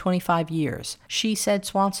almost 25 years. She said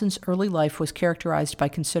Swanson's early life was characterized by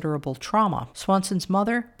considerable trauma. Swanson's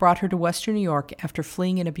mother brought her to Western New York after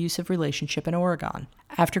fleeing an abusive relationship in Oregon.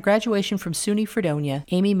 After graduation from SUNY Fredonia,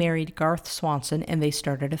 Amy married Garth Swanson and they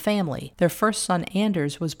started a family. Their first son,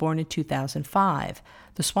 Anders, was born in 2005.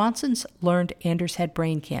 The Swansons learned Anders had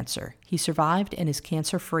brain cancer. He survived and is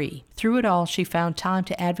cancer-free. Through it all, she found time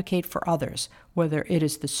to advocate for others, whether it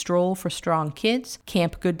is the Stroll for Strong Kids,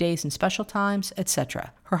 Camp Good Days and Special Times,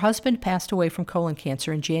 etc. Her husband passed away from colon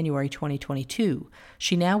cancer in January 2022.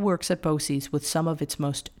 She now works at Bosse's with some of its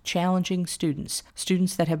most challenging students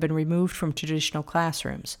that have been removed from traditional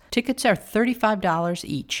classrooms. Tickets are $35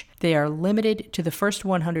 each. They are limited to the first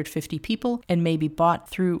 150 people and may be bought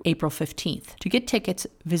through April 15th. To get tickets,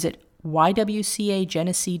 visit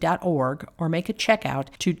ywcagenesee.org or make a check out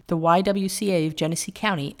to the YWCA of Genesee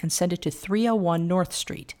County and send it to 301 North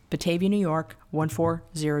Street, Batavia, New York,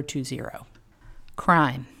 14020.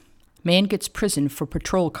 Crime. Man gets prison for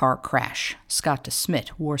patrol car crash. Scott DeSmit,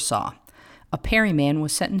 Warsaw. A Perry man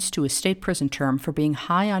was sentenced to a state prison term for being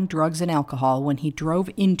high on drugs and alcohol when he drove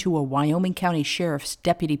into a Wyoming County Sheriff's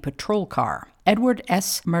deputy patrol car. Edward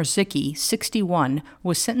S. Marzicki, 61,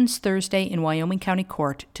 was sentenced Thursday in Wyoming County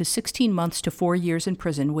Court to 16 months to 4 years in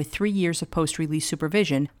prison with 3 years of post-release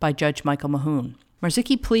supervision by Judge Michael Mahoon.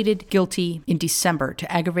 Marzicki pleaded guilty in December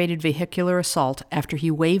to aggravated vehicular assault after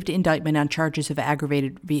he waived indictment on charges of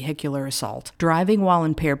aggravated vehicular assault, driving while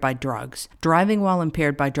impaired by drugs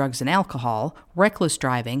and alcohol, reckless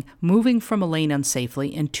driving, moving from a lane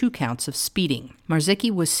unsafely, and 2 counts of speeding.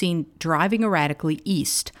 Marzicki was seen driving erratically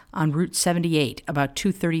east on Route 78 about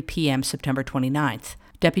 2:30 p.m. September 29th.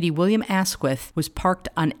 Deputy William Asquith was parked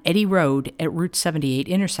on Eddy Road at Route 78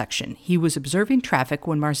 intersection. He was observing traffic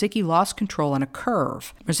when Marzicki lost control on a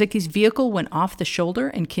curve. Marzicki's vehicle went off the shoulder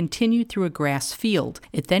and continued through a grass field.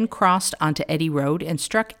 It then crossed onto Eddy Road and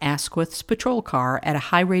struck Asquith's patrol car at a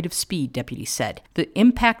high rate of speed, deputies said. The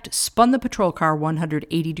impact spun the patrol car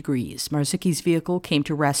 180 degrees. Marzicki's vehicle came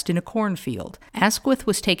to rest in a cornfield. Asquith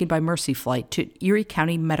was taken by Mercy Flight to Erie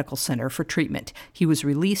County Medical Center for treatment. He was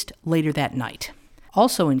released later that night.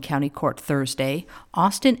 Also in county court Thursday,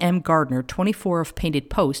 Austin M. Gardner, 24 of Painted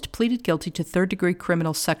Post, pleaded guilty to third-degree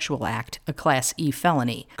criminal sexual act, a Class E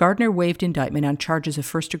felony. Gardner waived indictment on charges of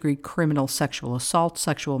first-degree criminal sexual assault,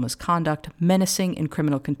 sexual misconduct, menacing, and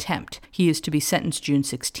criminal contempt. He is to be sentenced June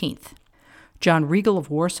 16th. John Regal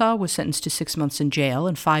of Warsaw was sentenced to 6 months in jail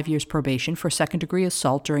and 5 years probation for second-degree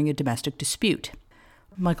assault during a domestic dispute.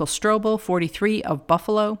 Michael Strobel, 43, of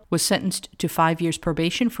Buffalo, was sentenced to 5 years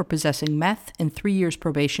probation for possessing meth and 3 years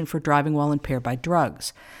probation for driving while impaired by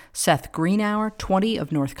drugs. Seth Greenhour, 20,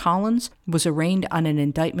 of North Collins, was arraigned on an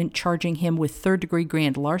indictment charging him with third-degree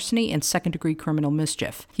grand larceny and second-degree criminal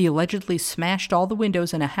mischief. He allegedly smashed all the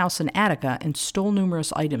windows in a house in Attica and stole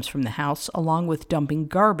numerous items from the house, along with dumping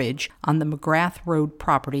garbage on the McGrath Road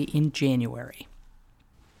property in January.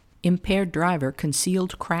 Impaired driver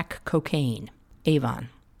concealed crack cocaine. Avon.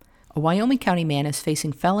 A Wyoming County man is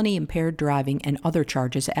facing felony impaired driving and other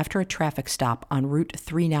charges after a traffic stop on Route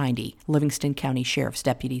 390, Livingston County Sheriff's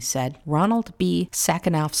deputies said. Ronald B.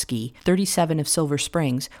 Sakanowski, 37, of Silver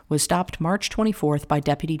Springs, was stopped March 24th by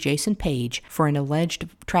Deputy Jason Page for an alleged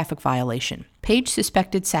traffic violation. Page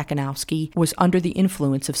suspected Sakanowski was under the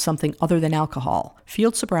influence of something other than alcohol.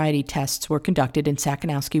 Field sobriety tests were conducted and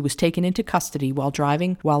Sakanowski was taken into custody while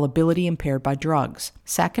driving while ability impaired by drugs.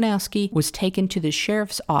 Sakanowski was taken to the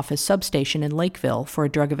sheriff's office substation in Lakeville for a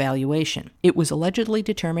drug evaluation. It was allegedly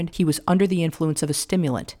determined he was under the influence of a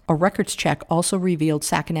stimulant. A records check also revealed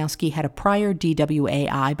Sakanowski had a prior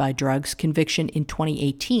DWAI by drugs conviction in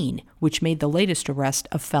 2018, which made the latest arrest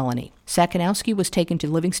a felony. Sakanowski was taken to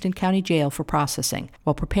Livingston County Jail for processing.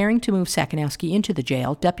 While preparing to move Sakanowski into the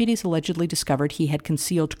jail, deputies allegedly discovered he had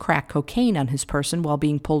concealed crack cocaine on his person while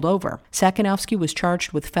being pulled over. Sakanowski was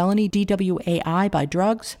charged with felony DWAI by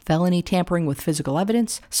drugs, felony tampering with physical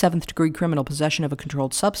evidence, 7th-degree criminal possession of a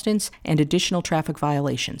controlled substance, and additional traffic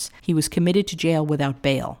violations. He was committed to jail without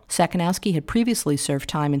bail. Sakanowski had previously served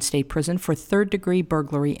time in state prison for 3rd-degree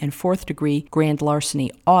burglary and 4th-degree grand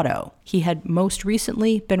larceny auto. He had most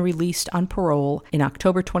recently been released on parole in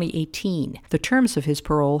October 2018. The terms of his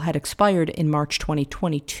parole had expired in March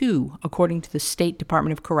 2022, according to the State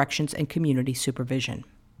Department of Corrections and Community Supervision.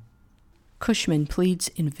 Cushman pleads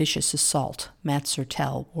in vicious assault. Matt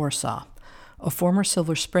Sertel, Warsaw. A former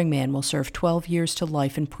Silver Spring man will serve 12 years to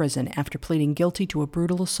life in prison after pleading guilty to a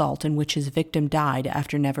brutal assault in which his victim died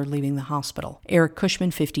after never leaving the hospital. Eric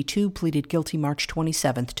Cushman, 52, pleaded guilty March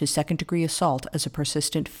 27th to second-degree assault as a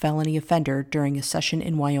persistent felony offender during a session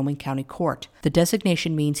in Wyoming County Court. The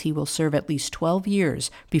designation means he will serve at least 12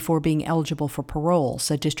 years before being eligible for parole,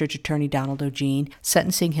 said District Attorney Donald O'Gene.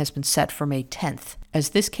 Sentencing has been set for May 10th. As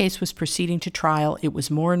this case was proceeding to trial, it was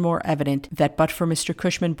more and more evident that but for Mr.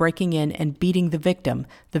 Cushman breaking in and beating the victim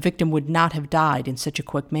would not have died in such a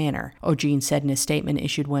quick manner, O'Gene said in a statement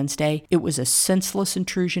issued Wednesday. It was a senseless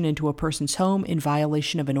intrusion into a person's home in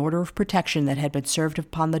violation of an order of protection that had been served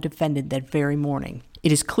upon the defendant that very morning.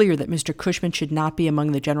 It is clear that Mr. Cushman should not be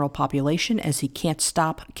among the general population as he can't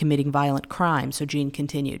stop committing violent crimes, O'Gene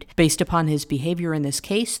continued. Based upon his behavior in this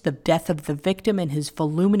case, the death of the victim, and his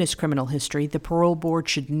voluminous criminal history, the parole board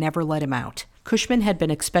should never let him out. Cushman had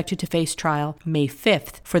been expected to face trial May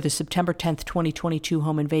 5th for the September 10, 2022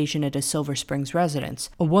 home invasion at a Silver Springs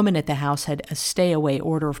residence. A woman at the house had a stay-away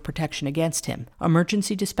order of protection against him.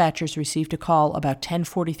 Emergency dispatchers received a call about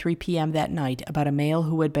 10:43 p.m. that night about a male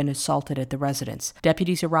who had been assaulted at the residence.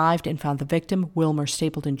 Deputies arrived and found the victim, Wilmer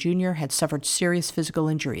Stapleton Jr., had suffered serious physical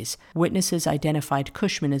injuries. Witnesses identified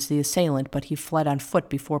Cushman as the assailant, but he fled on foot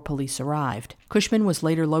before police arrived. Cushman was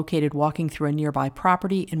later located walking through a nearby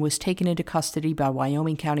property and was taken into custody by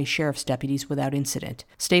Wyoming County Sheriff's deputies without incident.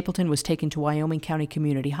 Stapleton was taken to Wyoming County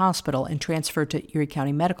Community Hospital and transferred to Erie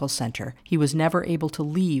County Medical Center. He was never able to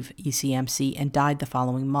leave ECMC and died the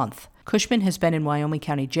following month. Cushman has been in Wyoming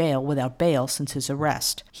County Jail without bail since his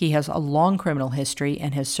arrest. He has a long criminal history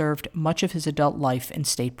and has served much of his adult life in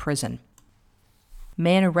state prison.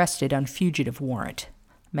 Man arrested on fugitive warrant.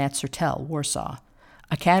 Matt Sertel, Warsaw.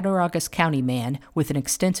 A Cattaraugus County man with an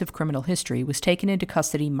extensive criminal history was taken into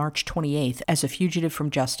custody March 28th as a fugitive from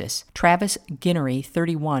justice. Travis Ginnery,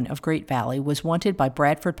 31, of Great Valley, was wanted by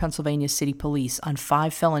Bradford, Pennsylvania City Police on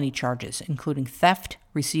 5 felony charges, including theft,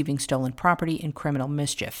 receiving stolen property, and criminal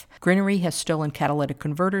mischief. Ginnery has stolen catalytic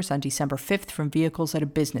converters on December 5th from vehicles at a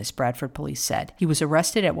business, Bradford police said. He was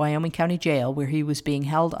arrested at Wyoming County Jail, where he was being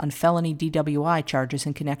held on felony DWI charges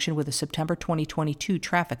in connection with a September 2022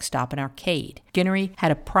 traffic stop in Arcade. Ginnery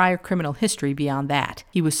had a prior criminal history beyond that.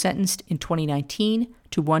 He was sentenced in 2019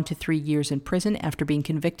 to 1 to 3 years in prison after being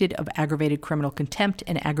convicted of aggravated criminal contempt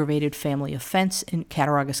and aggravated family offense in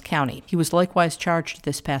Cattaraugus County. He was likewise charged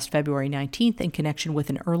this past February 19th in connection with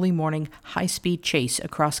an early morning high-speed chase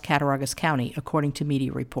across Cattaraugus County, according to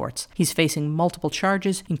media reports. He's facing multiple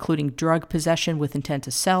charges, including drug possession with intent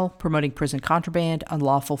to sell, promoting prison contraband,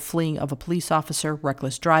 unlawful fleeing of a police officer,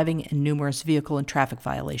 reckless driving, and numerous vehicle and traffic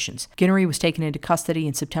violations. Ginnery was taken into custody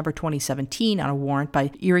in September 2017 on a warrant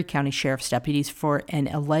by Erie County Sheriff's deputies for an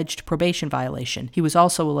alleged probation violation. He was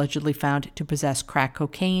also allegedly found to possess crack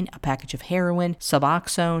cocaine, a package of heroin,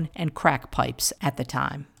 Suboxone, and crack pipes at the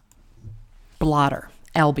time. Blotter,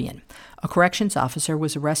 Albion. A corrections officer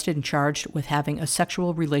was arrested and charged with having a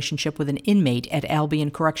sexual relationship with an inmate at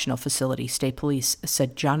Albion Correctional Facility. State Police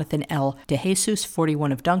said Jonathan L. DeJesus,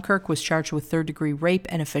 41 of Dunkirk, was charged with third-degree rape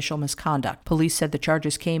and official misconduct. Police said the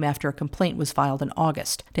charges came after a complaint was filed in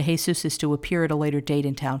August. DeJesus is to appear at a later date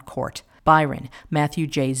in town court. Byron. Matthew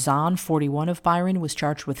J. Zahn, 41 of Byron, was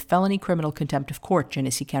charged with felony criminal contempt of court,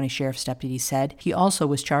 Genesee County Sheriff's deputies said. He also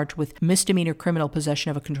was charged with misdemeanor criminal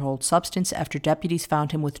possession of a controlled substance after deputies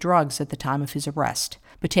found him with drugs at the time of his arrest.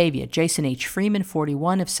 Batavia. Jason H. Freeman,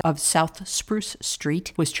 41 of South Spruce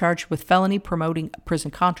Street, was charged with felony promoting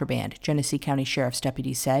prison contraband, Genesee County Sheriff's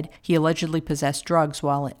deputies said. He allegedly possessed drugs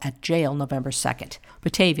while at jail November 2nd.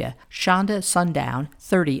 Batavia. Shonda Sundown,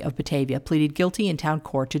 30 of Batavia, pleaded guilty in town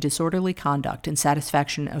court to disorderly conduct and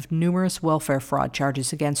satisfaction of numerous welfare fraud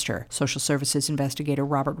charges against her, Social Services investigator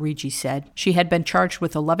Robert Rigi said. She had been charged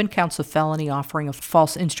with 11 counts of felony offering a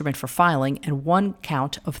false instrument for filing and 1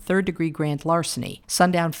 count of third-degree grand larceny.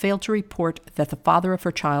 Sundown failed to report that the father of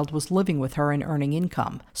her child was living with her and earning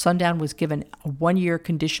income. Sundown was given a 1-year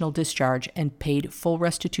conditional discharge and paid full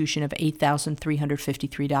restitution of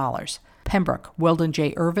 $8,353. Pembroke. Weldon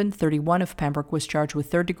J. Irvin, 31 of Pembroke, was charged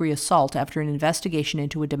with third-degree assault after an investigation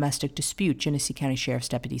into a domestic dispute, Genesee County Sheriff's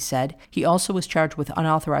deputies said. He also was charged with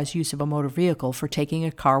unauthorized use of a motor vehicle for taking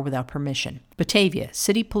a car without permission. Batavia.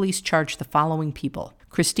 City police charged the following people.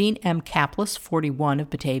 Christine M. Kaplis, 41 of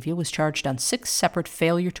Batavia, was charged on 6 separate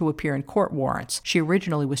failure to appear in court warrants. She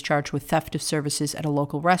originally was charged with theft of services at a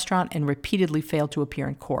local restaurant and repeatedly failed to appear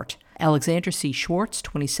in court. Alexander C. Schwartz,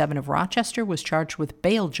 27 of Rochester, was charged with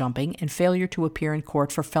bail jumping and failure to appear in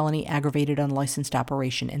court for felony aggravated unlicensed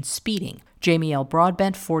operation and speeding. Jamie L.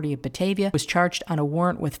 Broadbent, 40 of Batavia, was charged on a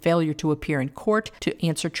warrant with failure to appear in court to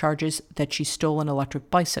answer charges that she stole an electric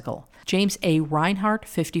bicycle. James A. Reinhardt,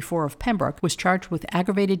 54 of Pembroke, was charged with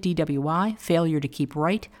aggravated DWI, failure to keep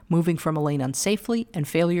right, moving from a lane unsafely, and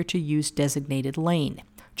failure to use designated lane.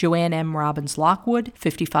 Joanne M. Robbins Lockwood,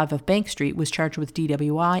 55 of Bank Street, was charged with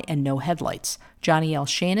DWI and no headlights. Johnny L.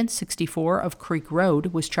 Shannon, 64 of Creek Road,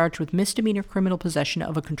 was charged with misdemeanor criminal possession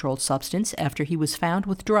of a controlled substance after he was found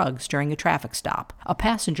with drugs during a traffic stop. A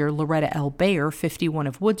passenger, Loretta L. Bayer, 51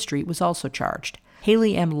 of Wood Street, was also charged.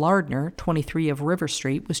 Haley M. Lardner, 23 of River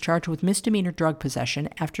Street, was charged with misdemeanor drug possession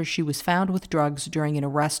after she was found with drugs during an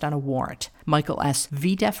arrest on a warrant. Michael S.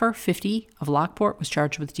 Wiedeffer, 50 of Lockport, was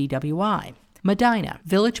charged with DWI. Medina.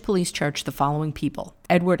 Village police charged the following people.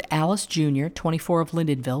 Edward Alice Jr., 24 of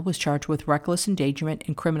Lindenville, was charged with reckless endangerment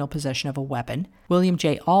and criminal possession of a weapon. William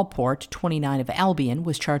J. Allport, 29 of Albion,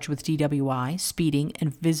 was charged with DWI, speeding,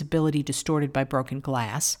 and visibility distorted by broken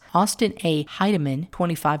glass. Austin A. Heidemann,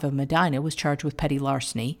 25 of Medina, was charged with petty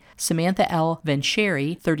larceny. Samantha L.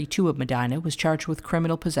 Vencheri, 32 of Medina, was charged with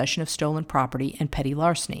criminal possession of stolen property and petty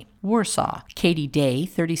larceny. Warsaw. Katie Day,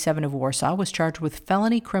 37 of Warsaw, was charged with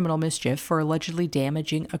felony criminal mischief for allegedly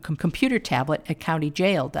damaging a computer tablet at county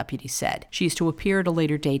jail, deputies said. She is to appear at a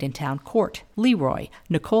later date in town court. Leroy.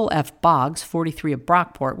 Nicole F. Boggs, 43 of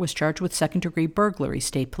Brockport, was charged with second-degree burglary,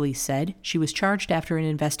 state police said. She was charged after an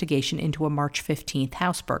investigation into a March 15th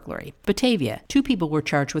house burglary. Batavia. 2 people were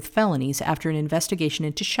charged with felonies after an investigation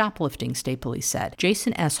into shoplifting, state police said.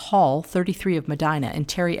 Jason S. Hall, 33 of Medina, and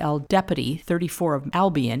Terry L. Deputy, 34 of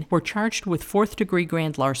Albion, were charged with 4th-degree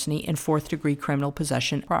grand larceny and 4th-degree criminal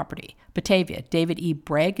possession of property. Batavia. David E.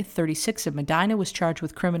 Bragg, 36 of Medina, was charged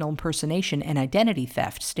with criminal impersonation and identity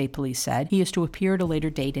theft, state police said. He is to appear at a later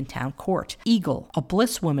date in town court. Eagle. A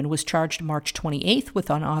Bliss woman was charged March 28th with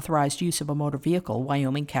unauthorized use of a motor vehicle,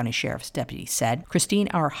 Wyoming County Sheriff's deputy said. Christine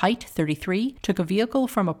R. Height, 33, took a vehicle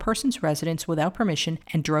from a person's residence without permission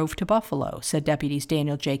and drove to Buffalo, said deputies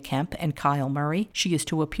Daniel J. Kemp and Kyle Murray. She is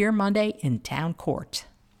to appear Monday in town court.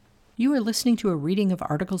 You are listening to a reading of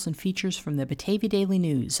articles and features from the Batavia Daily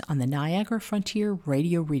News on the Niagara Frontier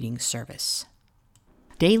Radio Reading Service.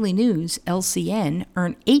 Daily News, LCN,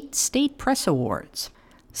 earned 8 state press awards.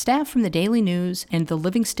 Staff from the Daily News and the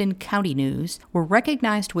Livingston County News were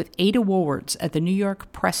recognized with 8 awards at the New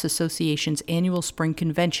York Press Association's annual spring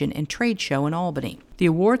convention and trade show in Albany. The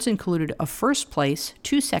awards included a first place,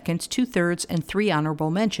 2 seconds, 2/3, and 3 honorable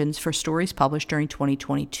mentions for stories published during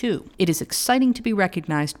 2022. It is exciting to be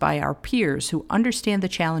recognized by our peers who understand the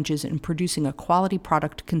challenges in producing a quality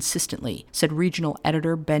product consistently, said regional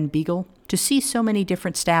editor Ben Beagle. To see so many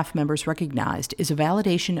different staff members recognized is a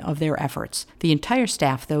validation of their efforts. The entire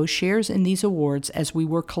staff, though, shares in these awards as we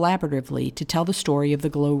work collaboratively to tell the story of the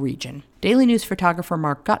Glow region. Daily News photographer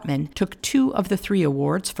Mark Gutman took 2 of the 3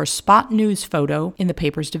 awards for Spot News Photo in the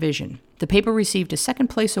paper's division. The paper received a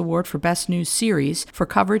second-place award for Best News Series for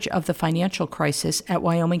coverage of the financial crisis at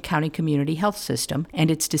Wyoming County Community Health System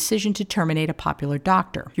and its decision to terminate a popular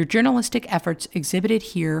doctor. Your journalistic efforts exhibited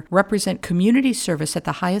here represent community service at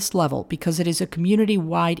the highest level because it is a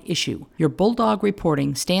community-wide issue. Your bulldog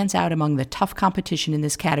reporting stands out among the tough competition in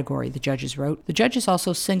this category, the judges wrote. The judges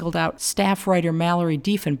also singled out staff writer Mallory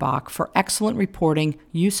Diefenbach for excellent reporting,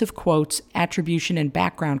 use of quotes, attribution, and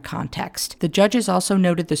background context. The judges also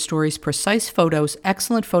noted the story's precise photos,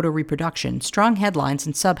 excellent photo reproduction, strong headlines,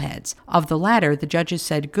 and subheads. Of the latter, the judges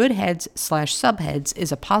said good heads/subheads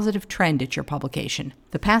is a positive trend at your publication.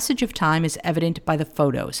 The passage of time is evident by the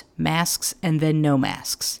photos, masks and then no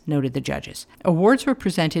masks, noted the judges. Awards were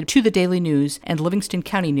presented to the Daily News and Livingston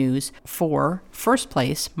County News for first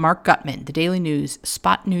place, Mark Gutman, the Daily News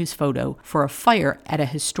Spot News Photo for a fire at a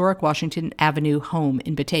historic Washington Avenue home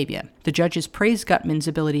in Batavia. The judges praised Gutman's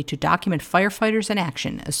ability to document firefighters in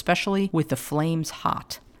action, especially with the flames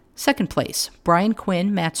hot. Second place, Brian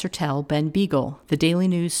Quinn, Matt Sertel, Ben Beagle, the Daily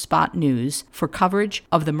News Spot News, for coverage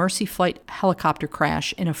of the Mercy Flight helicopter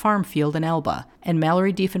crash in a farm field in Elba, and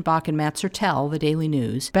Mallory Diefenbach and Matt Sertel, the Daily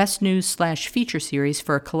News, Best News/Feature Series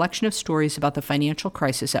for a collection of stories about the financial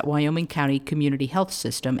crisis at Wyoming County Community Health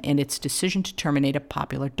System and its decision to terminate a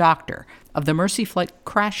popular doctor. Of the Mercy Flight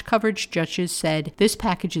crash coverage, judges said, this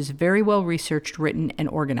package is very well researched, written, and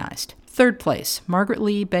organized. Third place, Margaret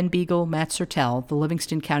Lee, Ben Beagle, Matt Sertel, the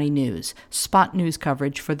Livingston County News, Spot News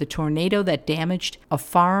coverage for the tornado that damaged a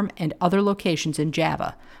farm and other locations in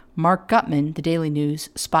Java. Mark Gutman, the Daily News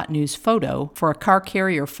Spot News Photo for a car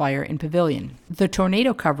carrier fire in Pavilion. The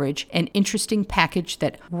tornado coverage, an interesting package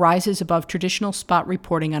that rises above traditional spot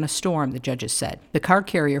reporting on a storm, the judges said. The car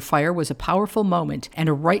carrier fire was a powerful moment and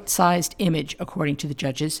a right-sized image, according to the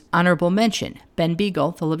judges. Honorable mention, Ben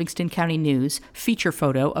Beagle, the Livingston County News, feature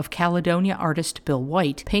photo of Caledonia artist Bill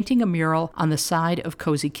White painting a mural on the side of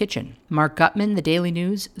Cozy Kitchen. Mark Gutman, the Daily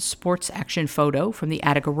News sports action photo from the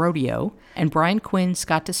Attica Rodeo, and Brian Quinn,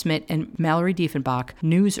 Scott DeSmit, and Mallory Diefenbach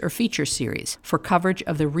news or feature series for coverage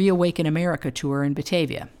of the Reawaken America tour in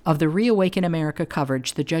Batavia. Of the Reawaken America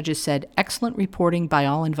coverage, the judges said excellent reporting by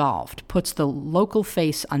all involved, puts the local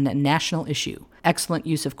face on the national issue. Excellent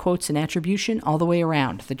use of quotes and attribution all the way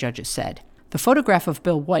around, the judges said. The photograph of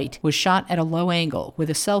Bill White was shot at a low angle with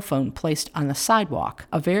a cell phone placed on the sidewalk.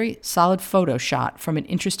 A very solid photo shot from an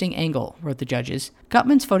interesting angle, wrote the judges.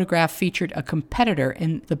 Gutman's photograph featured a competitor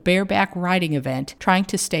in the bareback riding event trying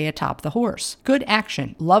to stay atop the horse. Good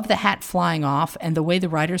action. Love the hat flying off and the way the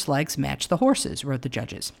rider's legs match the horses, wrote the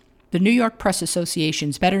judges. The New York Press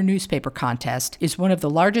Association's Better Newspaper Contest is one of the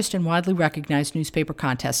largest and widely recognized newspaper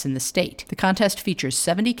contests in the state. The contest features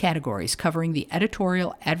 70 categories covering the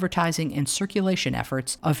editorial, advertising, and circulation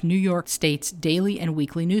efforts of New York State's daily and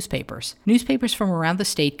weekly newspapers. Newspapers from around the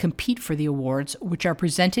state compete for the awards, which are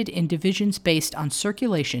presented in divisions based on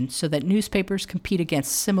circulation so that newspapers compete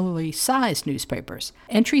against similarly sized newspapers.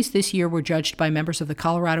 Entries this year were judged by members of the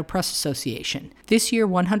Colorado Press Association. This year,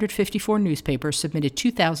 154 newspapers submitted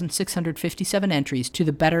 2,657 entries to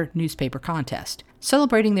the Better Newspaper Contest.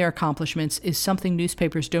 Celebrating their accomplishments is something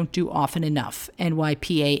newspapers don't do often enough,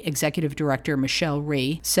 NYPA Executive Director Michelle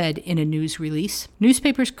Ray said in a news release.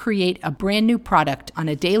 Newspapers create a brand new product on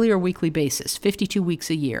a daily or weekly basis, 52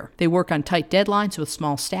 weeks a year. They work on tight deadlines with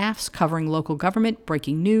small staffs, covering local government,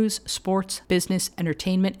 breaking news, sports, business,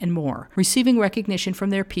 entertainment, and more. Receiving recognition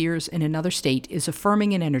from their peers in another state is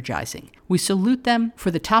affirming and energizing. We salute them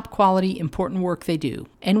for the top quality, important work they do.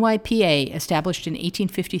 NYPA, established in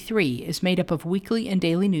 1853, is made up of weekly and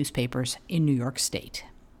daily newspapers in New York State.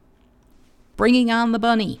 Bringing on the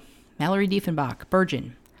bunny. Mallory Diefenbach,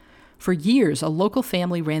 Bergen. For years, a local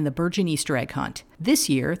family ran the Bergen Easter egg hunt. This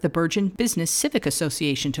year, the Bergen Business Civic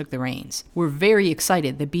Association took the reins. We're very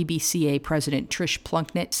excited, the BBCA president Trish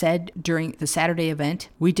Plunkett said during the Saturday event.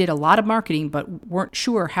 We did a lot of marketing, but weren't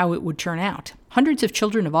sure how it would turn out. Hundreds of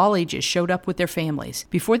children of all ages showed up with their families.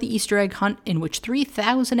 Before the Easter egg hunt, in which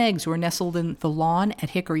 3,000 eggs were nestled in the lawn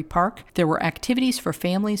at Hickory Park, there were activities for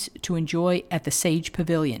families to enjoy at the Sage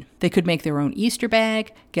Pavilion. They could make their own Easter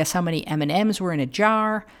bag, guess how many M&Ms were in a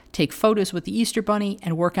jar, take photos with the Easter Bunny,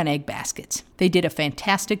 and work on egg baskets. They did a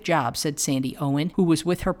fantastic job, said Sandy Owen, who was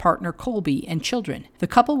with her partner Colby and children. The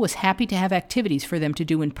couple was happy to have activities for them to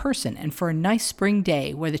do in person and for a nice spring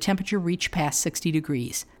day where the temperature reached past 60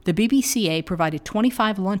 degrees. The BBCA provided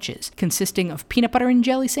 25 lunches, consisting of peanut butter and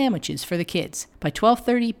jelly sandwiches for the kids. By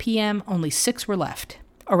 12:30 p.m., only 6 were left.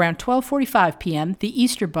 Around 12:45 p.m., the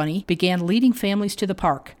Easter Bunny began leading families to the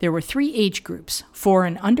park. There were 3 age groups, 4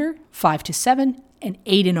 and under, 5 to 7, and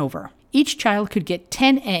 8 and over. Each child could get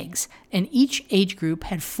 10 eggs, and each age group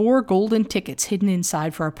had 4 golden tickets hidden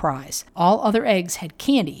inside for a prize. All other eggs had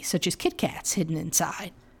candy, such as Kit Kats, hidden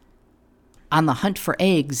inside. On the hunt for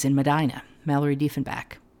eggs in Medina, Mallory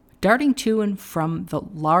Diefenbach. Darting to and from the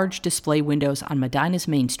large display windows on Medina's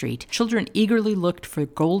Main Street, children eagerly looked for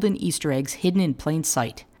golden Easter eggs hidden in plain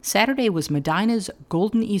sight. Saturday was Medina's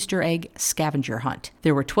Golden Easter Egg Scavenger Hunt.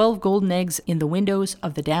 There were 12 golden eggs in the windows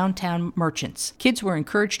of the downtown merchants. Kids were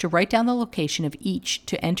encouraged to write down the location of each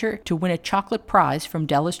to enter to win a chocolate prize from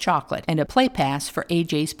Della's Chocolate and a play pass for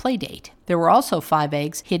AJ's Playdate. There were also 5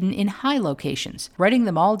 eggs hidden in high locations. Writing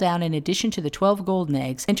them all down in addition to the 12 golden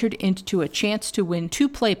eggs entered into a chance to win 2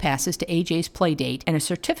 play passes to AJ's Playdate and a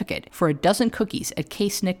certificate for a dozen cookies at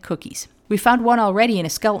K-Snick Cookies. "We found one already in a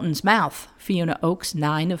skeleton's mouth," Fiona Oakes,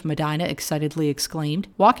 9 of Medina, excitedly exclaimed.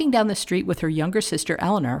 Walking down the street with her younger sister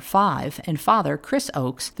Eleanor, 5, and father, Chris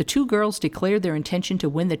Oakes, the 2 girls declared their intention to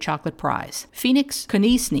win the chocolate prize. Phoenix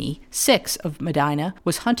Konisny, 6 of Medina,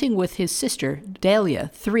 was hunting with his sister Dahlia,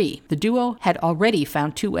 3. The duo had already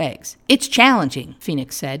found 2 eggs. "It's challenging,"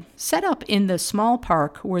 Phoenix said. Set up in the small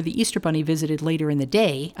park where the Easter Bunny visited later in the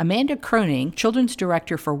day, Amanda Croning, children's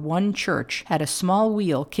director for One Church, had a small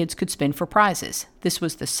wheel kids could spin for prizes. This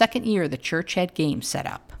was the second year the church had games set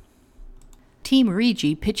up. Team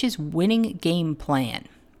Regi pitches winning game plan.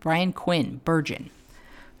 Brian Quinn, Bergen.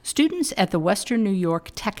 Students at the Western New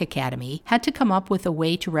York Tech Academy had to come up with a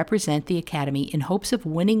way to represent the Academy in hopes of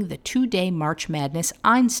winning the 2-day March Madness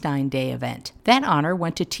Einstein Day event. That honor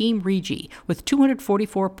went to Team Regi with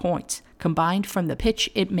 244 points, combined from the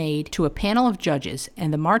pitch it made to a panel of judges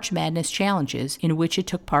and the March Madness challenges in which it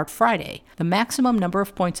took part Friday. The maximum number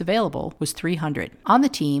of points available was 300. On the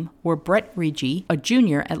team were Brett Regi, a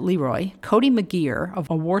junior at Leroy, Cody McGeer,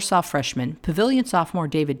 a Warsaw freshman, Pavilion sophomore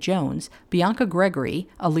David Jones, Bianca Gregory,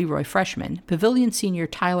 a Leroy freshman, Pavilion senior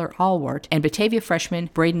Tyler Allwart, and Batavia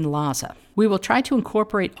freshman Braden Laza. "We will try to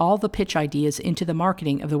incorporate all the pitch ideas into the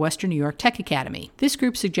marketing of the Western New York Tech Academy. This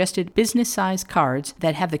group suggested business-sized cards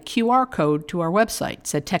that have the QR code to our website,"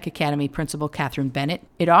 said Tech Academy Principal Catherine Bennett.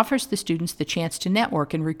 "It offers the students the chance to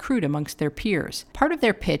network and recruit amongst their peers. Part of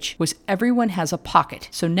their pitch was everyone has a pocket,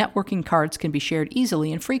 so networking cards can be shared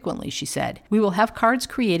easily and frequently," she said. "We will have cards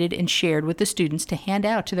created and shared with the students to hand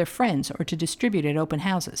out to their friends or to distribute at open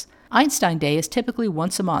houses. Einstein Day is typically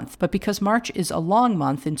once a month, but because March is a long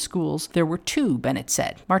month in schools, there were 2, Bennett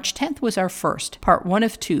said. March 10th was our first, part 1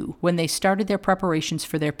 of 2, when they started their preparations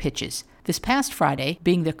for their pitches. This past Friday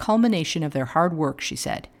being the culmination of their hard work," she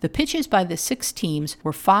said. The pitches by the 6 teams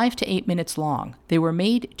were 5 to 8 minutes long. They were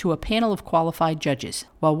made to a panel of qualified judges.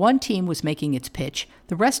 While one team was making its pitch,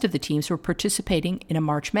 the rest of the teams were participating in a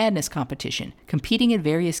March Madness competition, competing in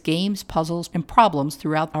various games, puzzles, and problems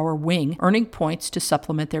throughout our wing, earning points to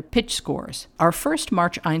supplement their pitch scores. Our first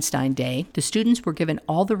March Einstein Day, the students were given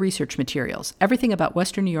all the research materials, everything about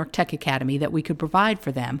Western New York Tech Academy that we could provide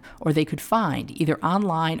for them or they could find, either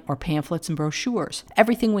online or pamphlets and brochures,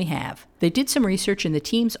 everything we have. They did some research and the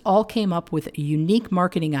teams all came up with a unique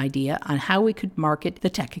marketing idea on how we could market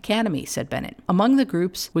the Tech Academy," said Bennett. Among the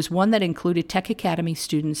groups was one that included Tech Academy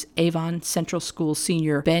students Avon Central School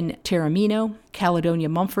senior Ben Terramino, Caledonia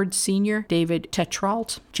Mumford senior David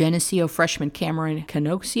Tetrault, Geneseo freshman Cameron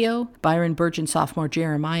Canoxio, Byron Burgeon sophomore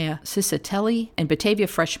Jeremiah Cicatelli, and Batavia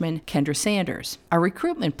freshman Kendra Sanders. "Our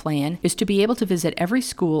recruitment plan is to be able to visit every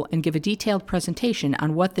school and give a detailed presentation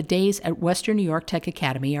on what the days at Western New York Tech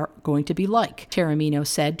Academy are going to be like," Terramino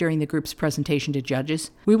said during the group's presentation to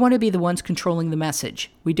judges. "We want to be the ones controlling the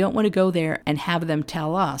message. We don't want to go there and have them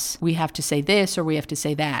tell us, we have to say this or we have to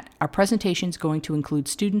say that. Our presentation is going to include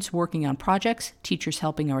students working on projects, teachers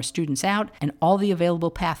helping our students out, and all the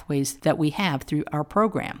available pathways that we have through our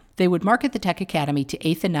program." They would market the Tech Academy to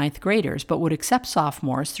 8th and 9th graders, but would accept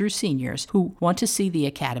sophomores through seniors who want to see the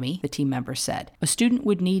academy, the team member said. A student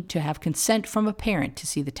would need to have consent from a parent to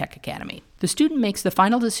see the Tech Academy. "The student makes the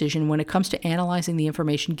final decision when it comes to analyzing the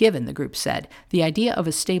information given," the group said. "The idea of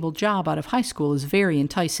a stable job out of high school is very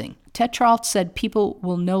enticing." Tetrault said people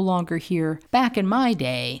will no longer hear, "Back in my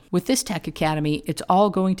day." "With this Tech Academy, it's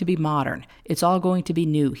all going to be modern. It's all going to be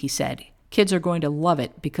new," he said. Kids are going to love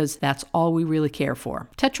it because that's all we really care for.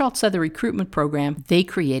 Tetrault said the recruitment program they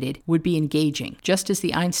created would be engaging, just as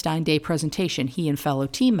the Einstein Day presentation he and fellow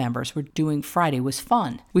team members were doing Friday was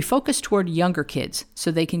fun. We focus toward younger kids so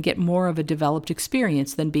they can get more of a developed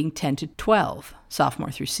experience than being 10 to 12, sophomore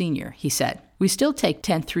through senior, he said. We still take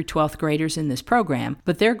 10th through 12th graders in this program,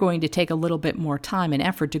 but they're going to take a little bit more time and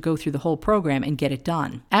effort to go through the whole program and get it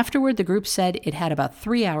done. Afterward, the group said it had about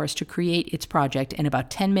 3 hours to create its project and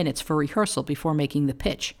about 10 minutes for rehearsal before making the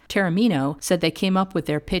pitch. Terramino said they came up with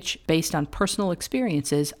their pitch based on personal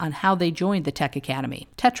experiences on how they joined the Tech Academy.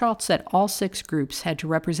 Tetrault said all 6 groups had to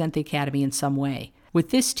represent the Academy in some way.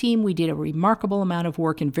 With this team, we did a remarkable amount of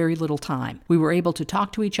work in very little time. We were able to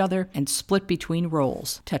talk to each other and split between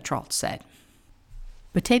roles, Tetrault said.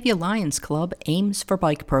 Batavia Lions Club aims for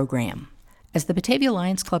bike program. As the Batavia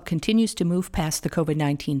Lions Club continues to move past the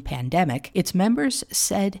COVID-19 pandemic, its members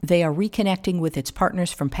said they are reconnecting with its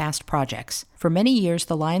partners from past projects. For many years,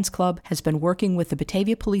 the Lions Club has been working with the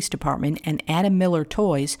Batavia Police Department and Adam Miller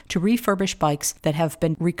Toys to refurbish bikes that have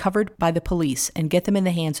been recovered by the police and get them in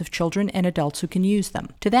the hands of children and adults who can use them.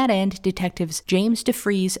 To that end, detectives James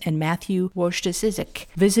DeFries and Matthew Wojtasic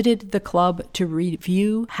visited the club to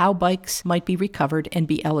review how bikes might be recovered and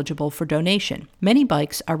be eligible for donation. Many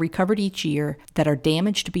bikes are recovered each year that are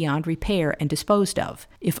damaged beyond repair and disposed of.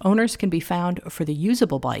 If owners can be found for the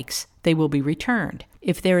usable bikes, they will be returned.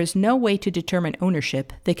 If there is no way to determine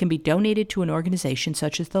ownership, they can be donated to an organization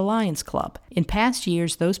such as the Lions Club. In past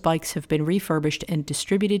years, those bikes have been refurbished and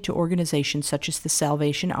distributed to organizations such as the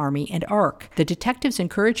Salvation Army and ARC. The detectives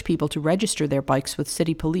encourage people to register their bikes with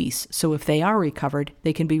city police, so if they are recovered,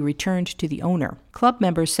 they can be returned to the owner. Club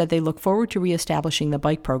members said they look forward to reestablishing the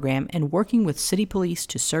bike program and working with city police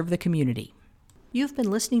to serve the community. You've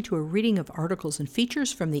been listening to a reading of articles and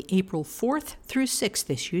features from the April 4th through 6th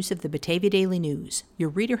issues of the Batavia Daily News. Your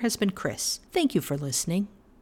reader has been Chris. Thank you for listening.